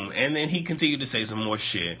 Boom. And then he continued to say some more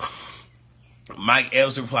shit. Mike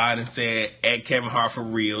Epps replied and said, at Kevin Hart for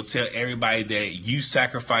real, tell everybody that you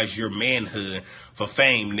sacrifice your manhood for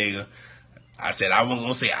fame, nigga. I said, I wasn't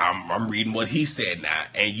going to say, I'm reading what he said now.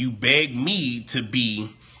 And you begged me to be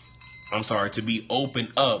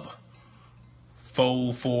open up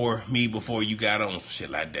for me before you got on, some shit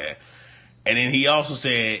like that. And then he also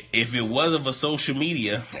said, if it wasn't for social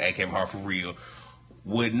media, at Kevin Hart for real,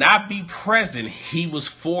 would not be present, he was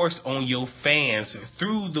forced on your fans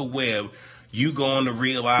through the web. You going to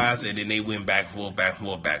realize, and then they went back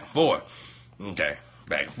and forth. Okay,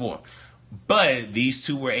 back and forth. But these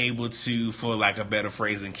two were able to, for lack of a better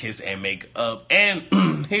phrase, kiss and make up. And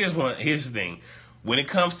here's the thing. When it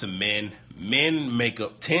comes to men make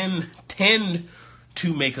up tend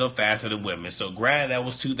to make up faster than women. So granted, that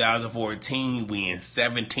was 2014. We in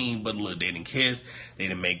 17, but look, they didn't kiss, they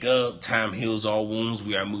didn't make up. Time heals all wounds.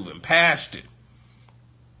 We are moving past it.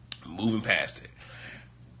 Moving past it.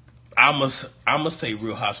 I must say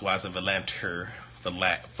Real Housewives of Atlanta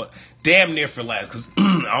for damn near for last, because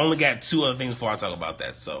I only got two other things before I talk about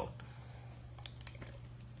that. So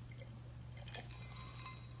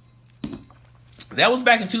that was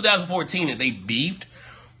back in 2014 that they beefed,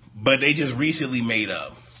 but they just recently made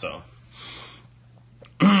up. So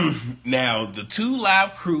now the 2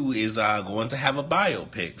 Live crew is going to have a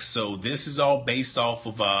biopic. So this is all based off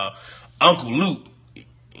of Uncle Luke.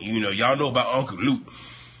 You know, y'all know about Uncle Luke.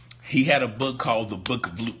 He had a book called The Book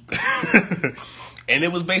of Luke. And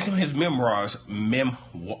it was based on his memoirs.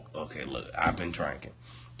 Okay, look, I've been drinking.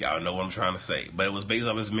 Y'all know what I'm trying to say. But it was based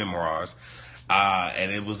on his memoirs.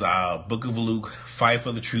 And it was Book of Luke, Fight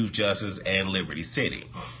for the Truth, Justice, and Liberty City.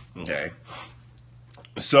 Okay.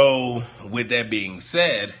 So, with that being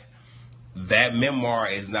said, that memoir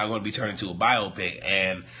is now going to be turned into a biopic.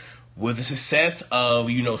 And with the success of,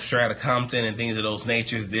 you know, Strata Compton and things of those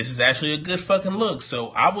natures, this is actually a good fucking look. So,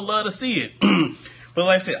 I would love to see it. But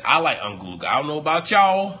like I said, I like Uncle Luke. I don't know about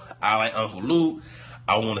y'all. I like Uncle Luke.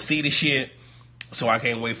 I want to see the shit. So, I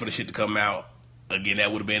can't wait for the shit to come out. Again,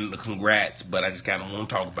 that would have been a congrats, but I just kind of want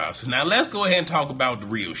to talk about it. So, now let's go ahead and talk about the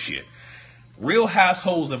real shit. Real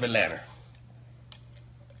Households of Atlanta.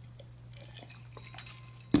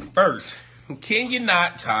 First, Kenya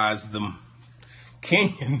Moore ties the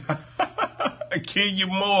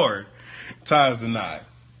knot.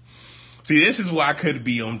 See, this is why I could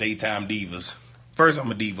be on Daytime Divas. First,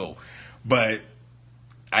 I'm a Devo, but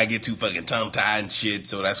I get too fucking tongue-tied and shit,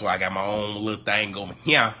 so that's why I got my own little thing going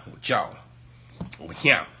here with y'all. Over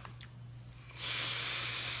here.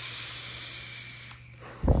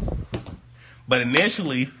 But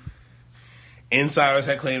initially, insiders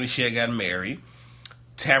had claimed that she had gotten married.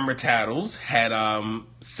 Tamara Tattles had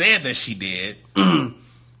said that she did.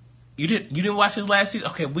 You didn't watch this last season?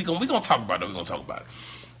 Okay, we gonna talk about it. We're gonna talk about it.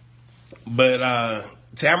 But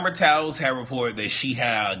Tamara Tattles had reported that she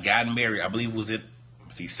had gotten married. I believe it was at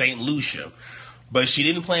St. Lucia, but she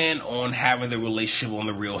didn't plan on having the relationship on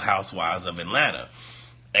the Real Housewives of Atlanta.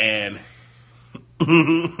 And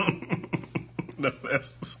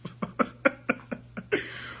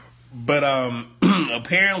but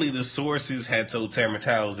apparently the sources had told Tamara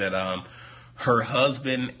Tattles that her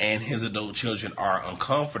husband and his adult children are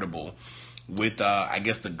uncomfortable with I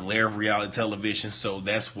guess the glare of reality television, so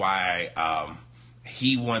that's why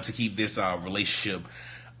he wanted to keep this relationship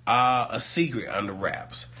a secret under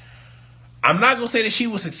wraps. I'm not gonna say that she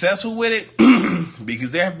was successful with it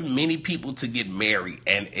because there have been many people to get married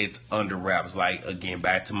and it's under wraps. Like, again,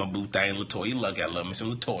 back to my boo thing, LaToya Luck. I love me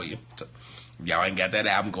some LaToya. If y'all ain't got that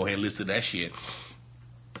album, go ahead and listen to that shit.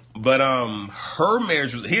 But her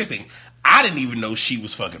marriage was, here's the thing, I didn't even know she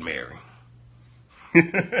was fucking married.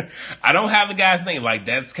 I don't have the guy's name. Like,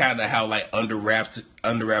 that's kind of how like under wraps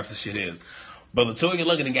the shit is. But LaToya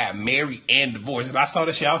Luck and got married and divorced, and I saw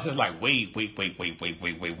that shit. I was just like, wait a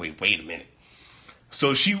minute.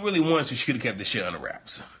 So she really wanted, so she could have kept this shit under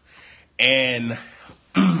wraps. And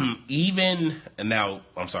even now,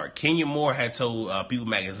 I'm sorry, Kenya Moore had told People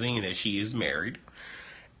Magazine that she is married,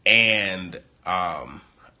 and I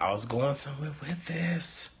was going somewhere with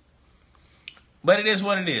this, but it is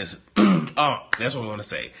what it is. That's what I want to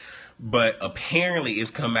say. But apparently it's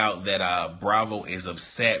come out that Bravo is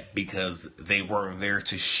upset because they weren't there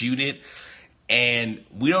to shoot it. And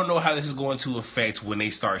we don't know how this is going to affect when they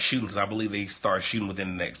start shooting, because I believe they start shooting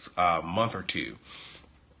within the next month or two.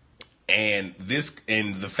 And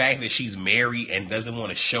the fact that she's married and doesn't want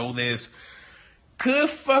to show this could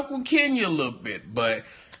fuck with Kenya a little bit. But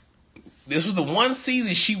this was the one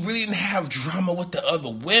season she really didn't have drama with the other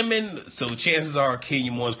women. So chances are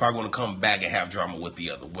Kenya Moore is probably going to come back and have drama with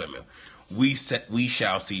the other women. We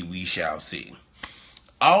shall see.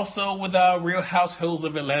 Also, with Real Households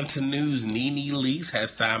of Atlanta news, Nene Leakes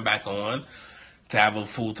has signed back on to have a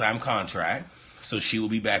full-time contract. So she will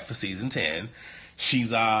be back for season 10.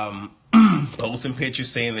 She's posting pictures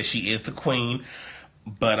saying that she is the queen.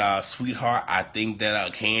 But, sweetheart, I think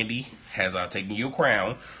that Candy has taken your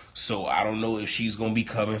crown. So I don't know if she's going to be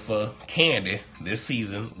coming for Candy this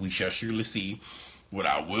season. We shall surely see. What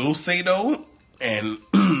I will say, though, and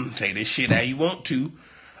say this shit how you want to,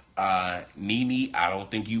 Nene, I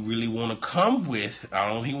don't think you really want to come I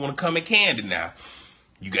don't think you want to come at Candy now.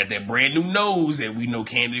 You got that brand new nose, and we know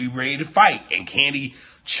Candy be ready to fight. And Candy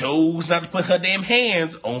chose not to put her damn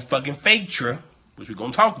hands on fucking Faktra, which we're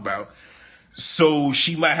going to talk about. So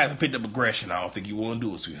she might have some picked up aggression. I don't think you want to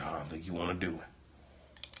do it, sweetheart. I don't think you want to do it.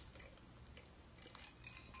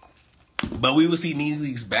 But we will see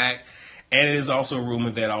NeNe's back, and it is also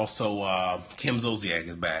rumored that also Kim Zolciak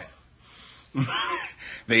is back.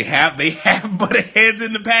 They have butted heads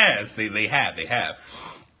in the past. They have.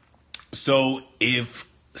 So if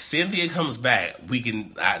Cynthia comes back, we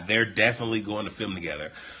can. They're definitely going to film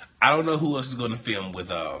together. I don't know who else is going to film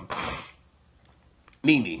with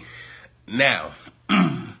NeNe. Now,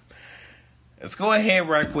 let's go ahead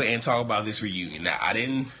right quick and talk about this reunion. Now, I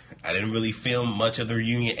didn't really film much of the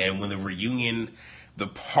reunion, and when the reunion, the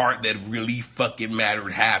part that really fucking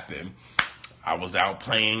mattered happened, I was out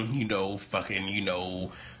playing,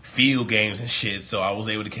 field games and shit, so I was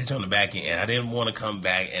able to catch on the back end, and I didn't want to come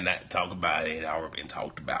back and not talk about it. It had already been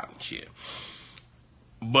talked about and shit.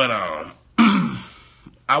 But,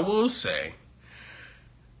 I will say,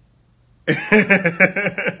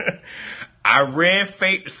 I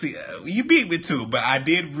read see, you beat me too, but I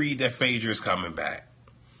did read that Phaedra's coming back.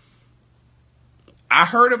 I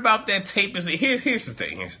heard about that tape. Here's the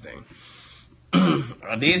thing.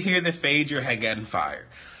 I did hear that Phaedra had gotten fired.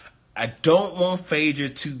 I don't want Phaedra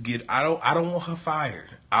to get. I don't want her fired.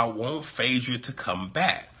 I want Phaedra to come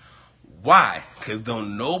back. Why? Because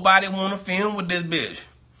don't nobody want to film with this bitch.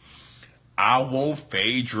 I want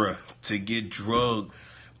Phaedra to get drugged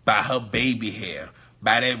by her baby hair,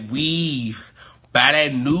 by that weave, by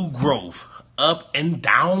that new growth, up and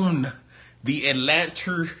down the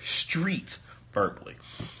Atlanta streets verbally.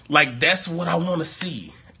 Like, that's what I want to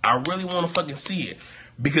see. I really want to fucking see it.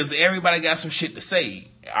 Because everybody got some shit to say.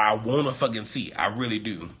 I want to fucking see it. I really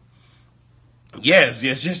do. Yes,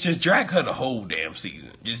 just drag her the whole damn season.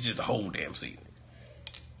 Just the whole damn season.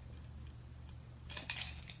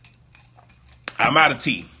 I'm out of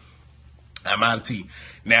tea.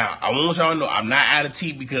 Now, I want y'all to know I'm not out of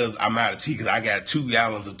tea because I'm out of tea because I got 2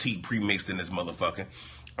 gallons of tea pre-mixed in this motherfucker.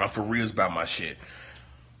 I'm for reals about my shit.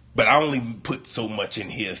 But I only put so much in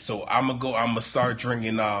here. So I'm gonna start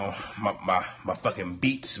drinking my fucking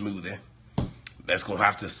beet smoothie. That's gonna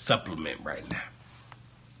have to supplement right now.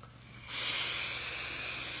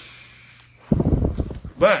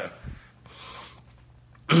 But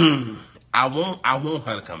I want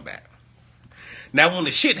her to come back. Now, when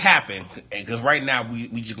the shit happened, because right now we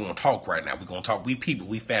just gonna talk right now. We gonna talk. We people,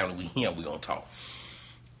 we family, we here. We gonna talk.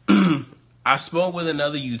 I spoke with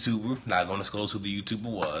another YouTuber. Not gonna disclose who the YouTuber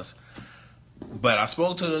was, but I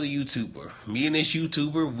spoke to another YouTuber. Me and this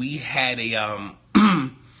YouTuber, we had a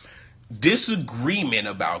disagreement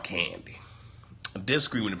about Candy.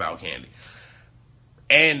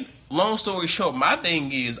 And long story short, my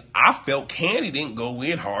thing is, I felt Candy didn't go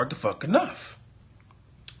in hard to fuck enough.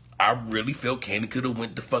 I really felt Candy could have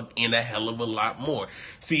went the fuck in a hell of a lot more.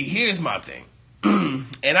 See, here's my thing.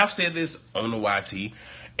 And I've said this on the YT,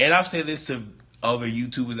 and I've said this to other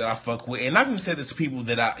YouTubers that I fuck with, and I've even said this to people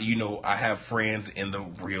that I have friends in the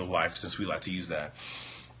real life, since we like to use that.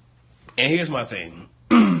 And here's my thing.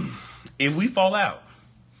 If we fall out,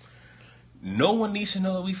 no one needs to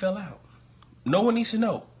know that we fell out. No one needs to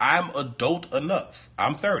know. I'm adult enough.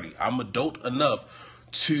 I'm 30. I'm adult enough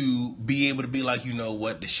to be able to be like, you know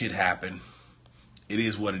what, the shit happened. It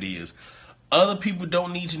is what it is. Other people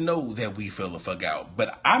don't need to know that we fell the fuck out.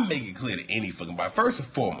 But I make it clear to any fucking body. First and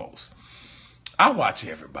foremost, I watch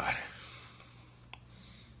everybody.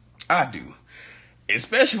 I do.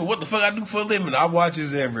 Especially what the fuck I do for a living. I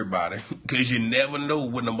watches everybody. Because you never know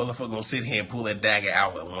when the motherfucker gonna sit here and pull that dagger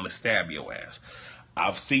out and want to stab your ass.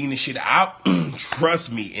 I've seen this shit out.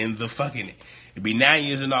 Trust me, in the fucking... It'll be 9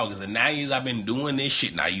 years in August. And 9 years I've been doing this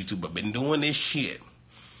shit. Not YouTube, I've been doing this shit.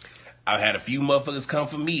 I've had a few motherfuckers come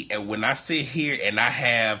for me. And when I sit here and I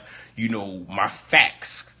have, my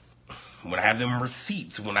facts, when I have them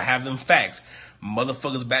receipts, when I have them facts,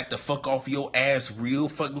 motherfuckers back the fuck off your ass real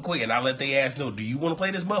fucking quick. And I let they ass know, do you want to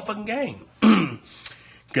play this motherfucking game?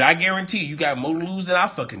 Because I guarantee you got more to lose than I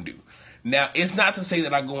fucking do. Now, it's not to say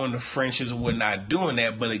that I go into friendships or whatnot doing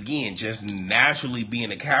that. But again, just naturally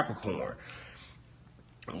being a Capricorn,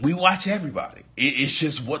 we watch everybody. It's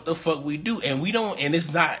just what the fuck we do. And we don't, and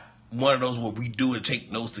it's not one of those where we do it to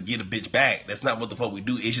take notes to get a bitch back. That's not what the fuck we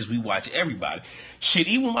do. It's just we watch everybody. Shit,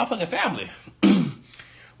 even my fucking family.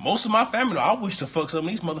 Most of my family, I wish to fuck some of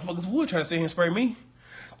these motherfuckers would try to sit here and spray me.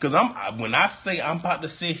 Because when I say I'm about to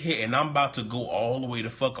sit here and I'm about to go all the way the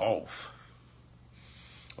fuck off,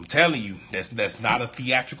 I'm telling you, that's not a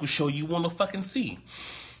theatrical show you want to fucking see.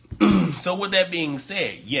 So with that being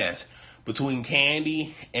said, yes, between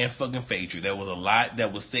Candy and fucking Phaedra, there was a lot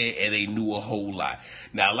that was said, and they knew a whole lot.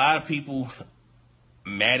 Now, a lot of people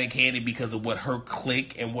mad at Candy because of what her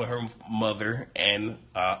clique and what her mother and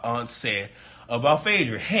aunt said about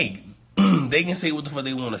Phaedra. Hey, they can say what the fuck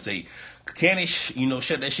they want to say. Candy,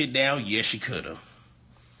 shut that shit down? Yes, she could have.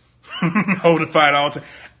 Hold the fight all time.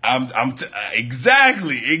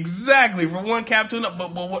 Exactly. From one cap to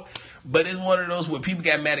another. But it's one of those where people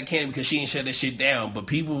got mad at Candy because she ain't shut that shit down. But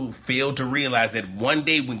people failed to realize that one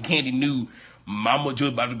day when Candy knew Mama Joy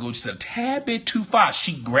about to go just a tad bit too far,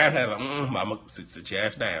 she grabbed her like, Mama, sit your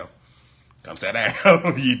ass down. Come sit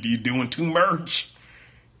down. you doing too much.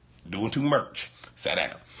 Sit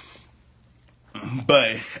down.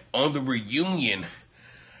 But on the reunion,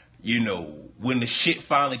 when the shit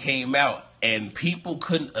finally came out and people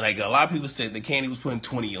couldn't, like a lot of people said that Candy was putting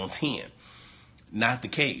 20 on 10. Not the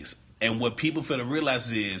case. And what people fail to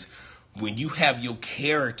realize is when you have your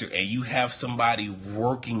character and you have somebody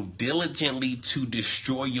working diligently to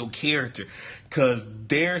destroy your character, because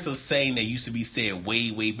there's a saying that used to be said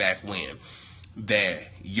way back when, that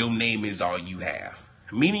your name is all you have,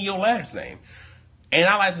 meaning your last name. And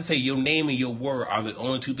I like to say your name and your word are the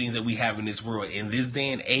only two things that we have in this world. In this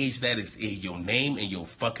day and age, that is it, your name and your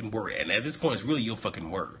fucking word. And at this point, it's really your fucking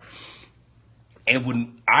word. And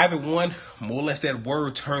when either one, more or less that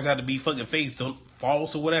word turns out to be fucking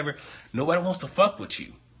false or whatever, nobody wants to fuck with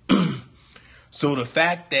you. So the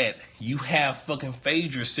fact that you have fucking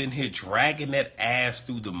Phaedra sitting here dragging that ass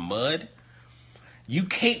through the mud, you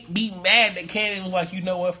can't be mad that Candy was like, you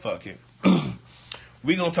know what, fuck it.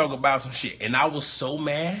 We gonna talk about some shit. And I was so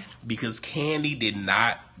mad because Candy did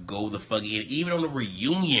not go the fuck in, even on the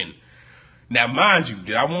reunion. Now, mind you,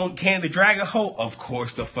 did I want Candy to drag a hoe? Of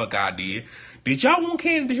course the fuck I did. Did y'all want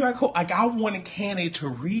Candy to drag a hoe? Like, I wanted Candy to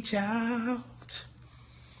reach out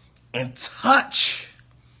and touch.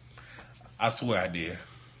 I swear I did.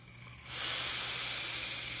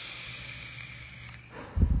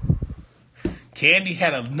 Candy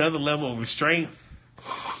had another level of restraint.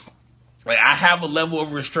 Like, I have a level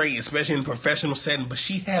of restraint, especially in a professional setting, but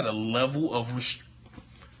she had a level of restraint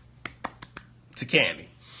to Candy.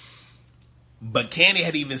 But Candy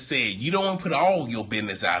had even said, you don't want to put all your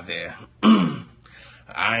business out there.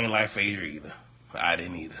 I ain't like Phaedra either. I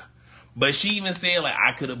didn't either. But she even said, like,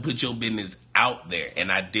 I could have put your business out there,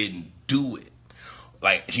 and I didn't do it.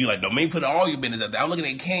 Like, she like, don't make put all your business out there. I'm looking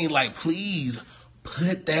at Candy like, please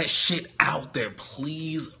put that shit out there.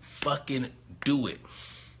 Please fucking do it.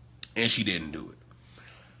 And she didn't do it.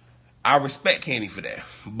 I respect Candy for that.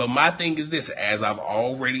 But my thing is this, as I've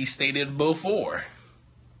already stated before,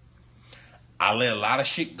 I let a lot of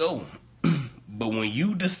shit go. But when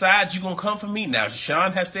you decide you're going to come for me, now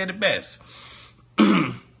Sean has said it best.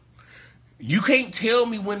 You can't tell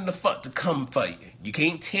me when the fuck to come for you. You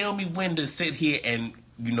can't tell me when to sit here and,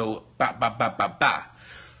 ba.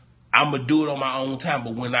 I'm going to do it on my own time.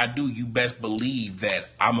 But when I do, you best believe that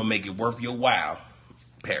I'm going to make it worth your while.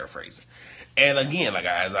 Paraphrasing. And again, like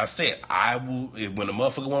as I said, I will, when a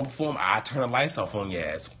motherfucker want to perform, I turn the lights off on your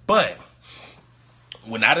ass. But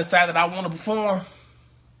when I decide that I want to perform,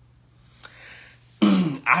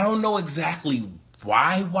 I don't know exactly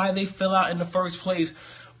why they fell out in the first place,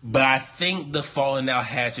 but I think the falling out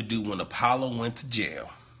had to do when Apollo went to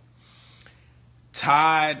jail.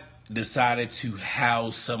 Todd decided to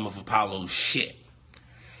house some of Apollo's shit.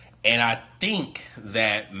 And I think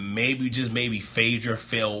that maybe Phaedra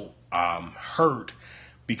felt hurt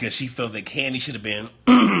because she felt that Candy should have been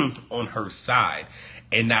on her side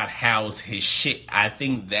and not house his shit. I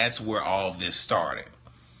think that's where all of this started.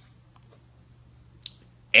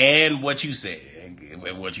 And what you said.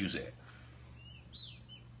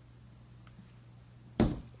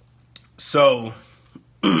 So,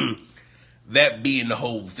 that being the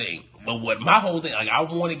whole thing. But what my whole thing, like, I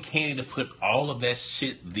wanted Candy to put all of that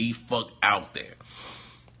shit the fuck out there.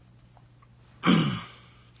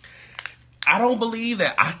 I don't believe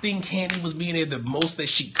that. I think Candy was being there the most that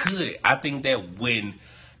she could. I think that when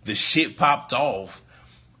the shit popped off,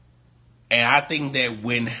 and I think that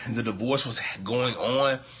when the divorce was going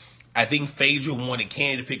on, I think Phaedra wanted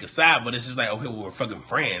Candy to pick a side, but it's just like, okay, well, we're fucking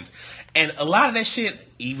friends. And a lot of that shit,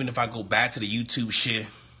 even if I go back to the YouTube shit,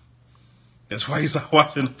 that's why you start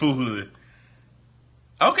watching the food.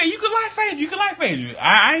 Okay, you could like Phaedra.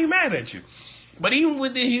 I ain't mad at you. But even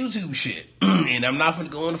with this YouTube shit, and I'm not gonna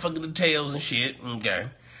go into fucking details and shit, okay?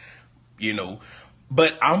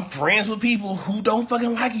 But I'm friends with people who don't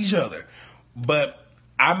fucking like each other. But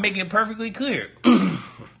I make it perfectly clear.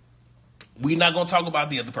 We're not gonna talk about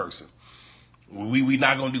the other person. We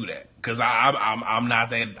not gonna do that. Cause I'm not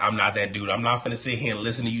that dude. I'm not finna sit here and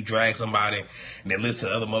listen to you drag somebody and then listen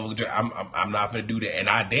to other motherfuckers drag. I'm not finna do that. And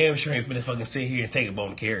I damn sure ain't finna fucking sit here and take a bone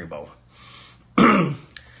to carry a bone.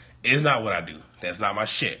 It's not what I do. That's not my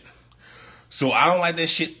shit. So I don't like that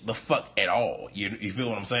shit the fuck at all. You feel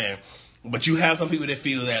what I'm saying? But you have some people that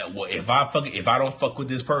feel that, well, if I don't fuck with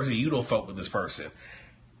this person, you don't fuck with this person.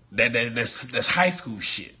 That's high school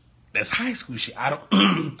shit. That's high school shit. I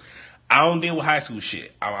don't I don't deal with high school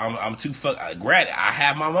shit. I'm too granted, I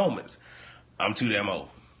have my moments. I'm too damn old.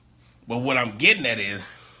 But what I'm getting at is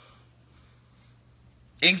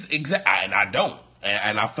and I don't.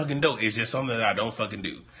 And I fucking don't. It's just something that I don't fucking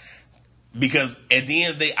do. Because at the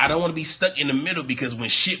end of the day, I don't want to be stuck in the middle, because when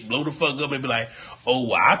shit blow the fuck up and be like, oh,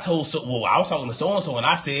 well, I was talking to so and so and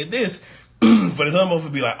I said this. For the some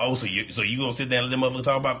motherfucker be like, oh, so you gonna sit there and let them motherfucker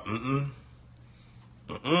talk about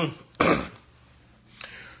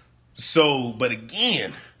So, but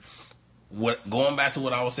again, going back to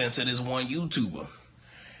what I was saying to this one YouTuber,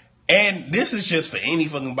 and this is just for any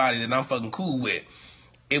fucking body that I'm fucking cool with.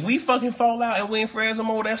 If we fucking fall out and we ain't friends no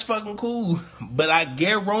more, that's fucking cool. But I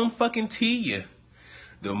guarantee you,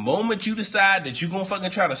 the moment you decide that you gonna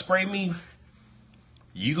fucking try to spray me,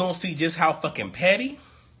 you gonna see just how fucking petty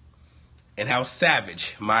and how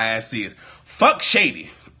savage my ass is. Fuck Shady.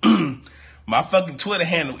 My fucking Twitter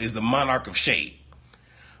handle is the Monarch of Shade.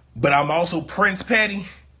 But I'm also Prince Petty.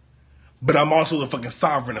 But I'm also the fucking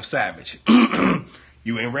Sovereign of Savage.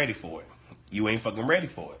 You ain't ready for it. You ain't fucking ready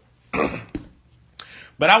for it.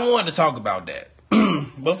 But I wanted to talk about that.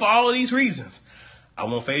 But for all of these reasons, I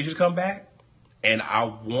want Phaedra to come back. And I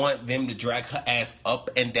want them to drag her ass up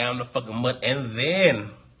and down the fucking mud and then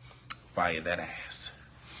fire that ass.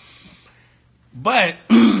 But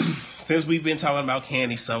since we've been talking about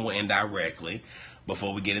Candy somewhat indirectly,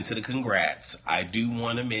 before we get into the congrats, I do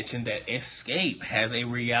want to mention that Escape has a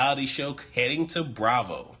reality show heading to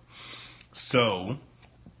Bravo. So,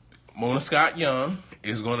 Mona Scott Young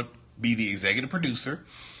is going to be the executive producer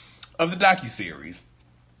of the docuseries.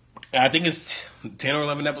 I think it's 10 or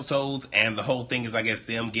 11 episodes, and the whole thing is, I guess,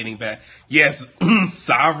 them getting back. Yes,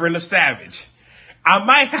 Sovereign of Savage. I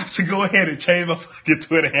might have to go ahead and change my fucking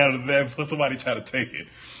Twitter handle to that before somebody try to take it.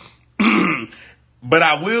 But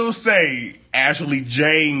I will say, actually,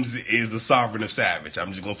 James is the Sovereign of Savage.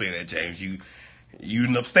 I'm just going to say that, James. You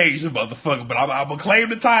an upstage motherfucker, but I'm going to claim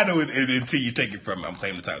the title until you take it from me. I'm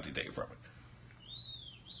claiming the title until you take it from me.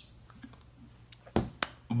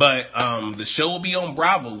 But the show will be on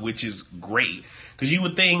Bravo, which is great. Because you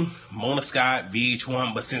would think Mona Scott,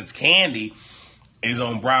 VH1, but since Candy is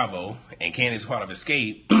on Bravo, and Candy's part of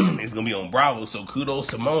Escape, it's going to be on Bravo. So kudos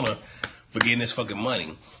to Mona for getting this fucking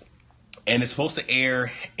money. And it's supposed to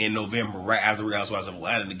air in November, right after Real Housewives of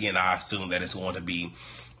Atlanta. And again, I assume that it's going to be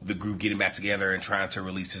the group getting back together and trying to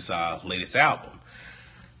release this latest album.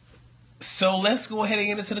 So let's go ahead and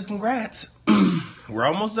get into the congrats. We're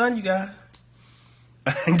almost done, you guys.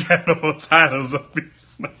 I ain't got no more titles up here.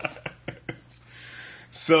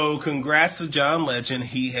 So, congrats to John Legend.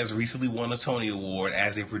 He has recently won a Tony Award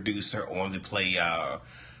as a producer on the play,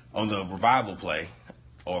 on the revival play,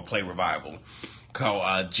 or play revival, called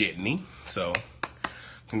Jitney. So,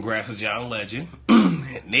 congrats to John Legend.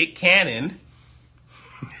 Nick Cannon.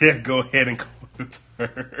 Yeah, go ahead and call it a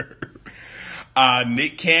turn.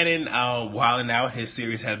 Nick Cannon, Wildin' Out, his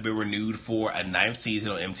series has been renewed for a 9th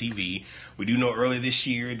season on MTV. We do know earlier this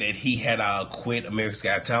year that he had quit America's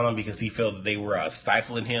Got Talent because he felt that they were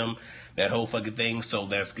stifling him, that whole fucking thing. So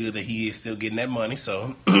that's good that he is still getting that money.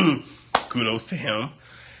 So kudos to him.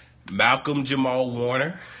 Malcolm Jamal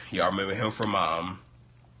Warner, y'all remember him from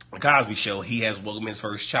The Cosby Show. He has welcomed his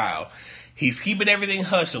first child. He's keeping everything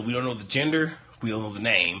hush, so we don't know the gender, we don't know the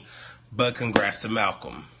name, but congrats to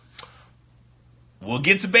Malcolm. We'll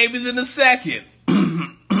get to babies in a second.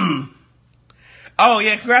 Oh,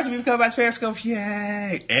 yeah, congrats to me for coming back to Periscope.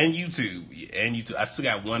 Yay. And YouTube. I still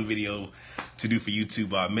got one video to do for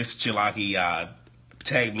YouTube. Miss Chilaki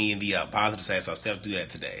tagged me in the positive tag, so I'll still have to do that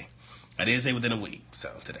today. I did say within a week,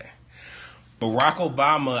 so today. Barack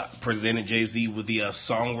Obama presented Jay-Z with the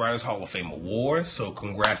Songwriters Hall of Fame Award, so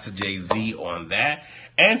congrats to Jay-Z on that.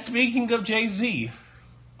 And speaking of Jay-Z,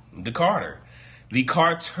 the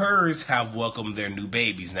Carters have welcomed their new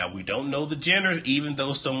babies. Now, we don't know the genders, even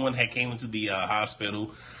though someone had came into the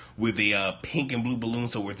hospital with a pink and blue balloon,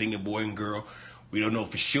 so we're thinking boy and girl. We don't know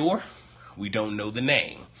for sure. We don't know the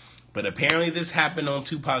name. But apparently this happened on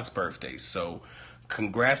Tupac's birthday, so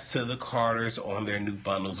congrats to the Carters on their new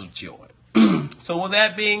bundles of joy. So with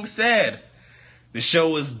that being said, the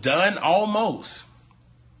show is done almost.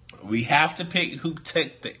 We have to pick who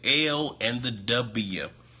took the L and the W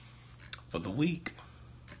for the week.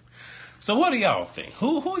 So what do y'all think?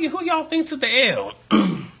 Who y'all think to the L?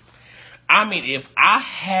 I mean, if I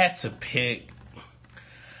had to pick,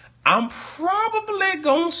 I'm probably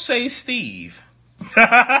gonna say Steve. We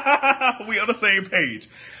on the same page.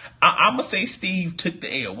 I'm gonna say Steve took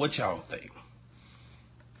the L. What y'all think?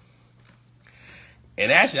 And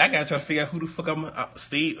actually, I gotta try to figure out who the fuck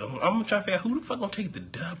Steve. I'm gonna try to figure out who the fuck gonna take the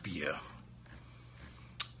W.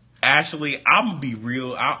 Actually, I'm gonna be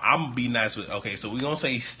real. I'm gonna be nice with. Okay, so we're gonna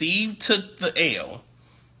say Steve took the L.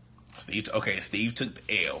 Steve took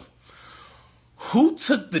the L. Who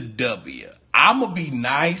took the W? I'm gonna be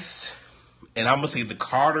nice, and I'm gonna say the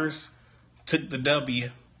Carters took the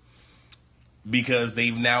W because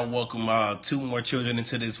they've now welcomed 2 more children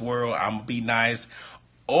into this world. I'm gonna be nice,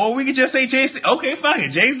 or we could just say JC. Okay, fuck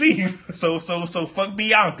it, Jay-Z. So fuck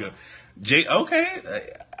Bianca. Okay,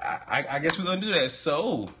 I guess we're gonna do that.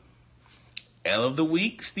 So. L of the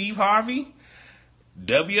week, Steve Harvey.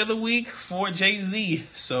 W of the week for Jay-Z.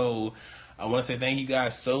 So I want to say thank you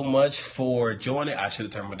guys so much for joining. I should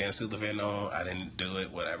have turned my damn Superfan on. I didn't do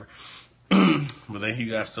it, whatever. But thank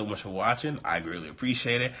you guys so much for watching. I greatly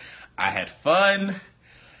appreciate it. I had fun.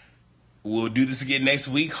 We'll do this again next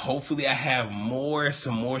week. Hopefully I have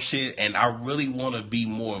some more shit. And I really want to be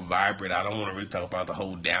more vibrant. I don't want to really talk about the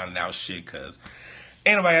whole down and out shit because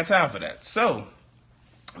ain't nobody got time for that. So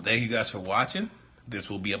thank you guys for watching. This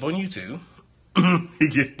will be up on YouTube. You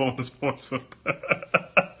get bonus points for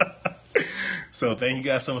So thank you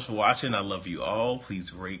guys so much for watching. I love you all.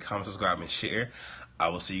 Please rate, comment, subscribe, and share. I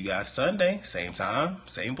will see you guys Sunday. Same time,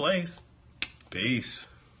 same place. Peace.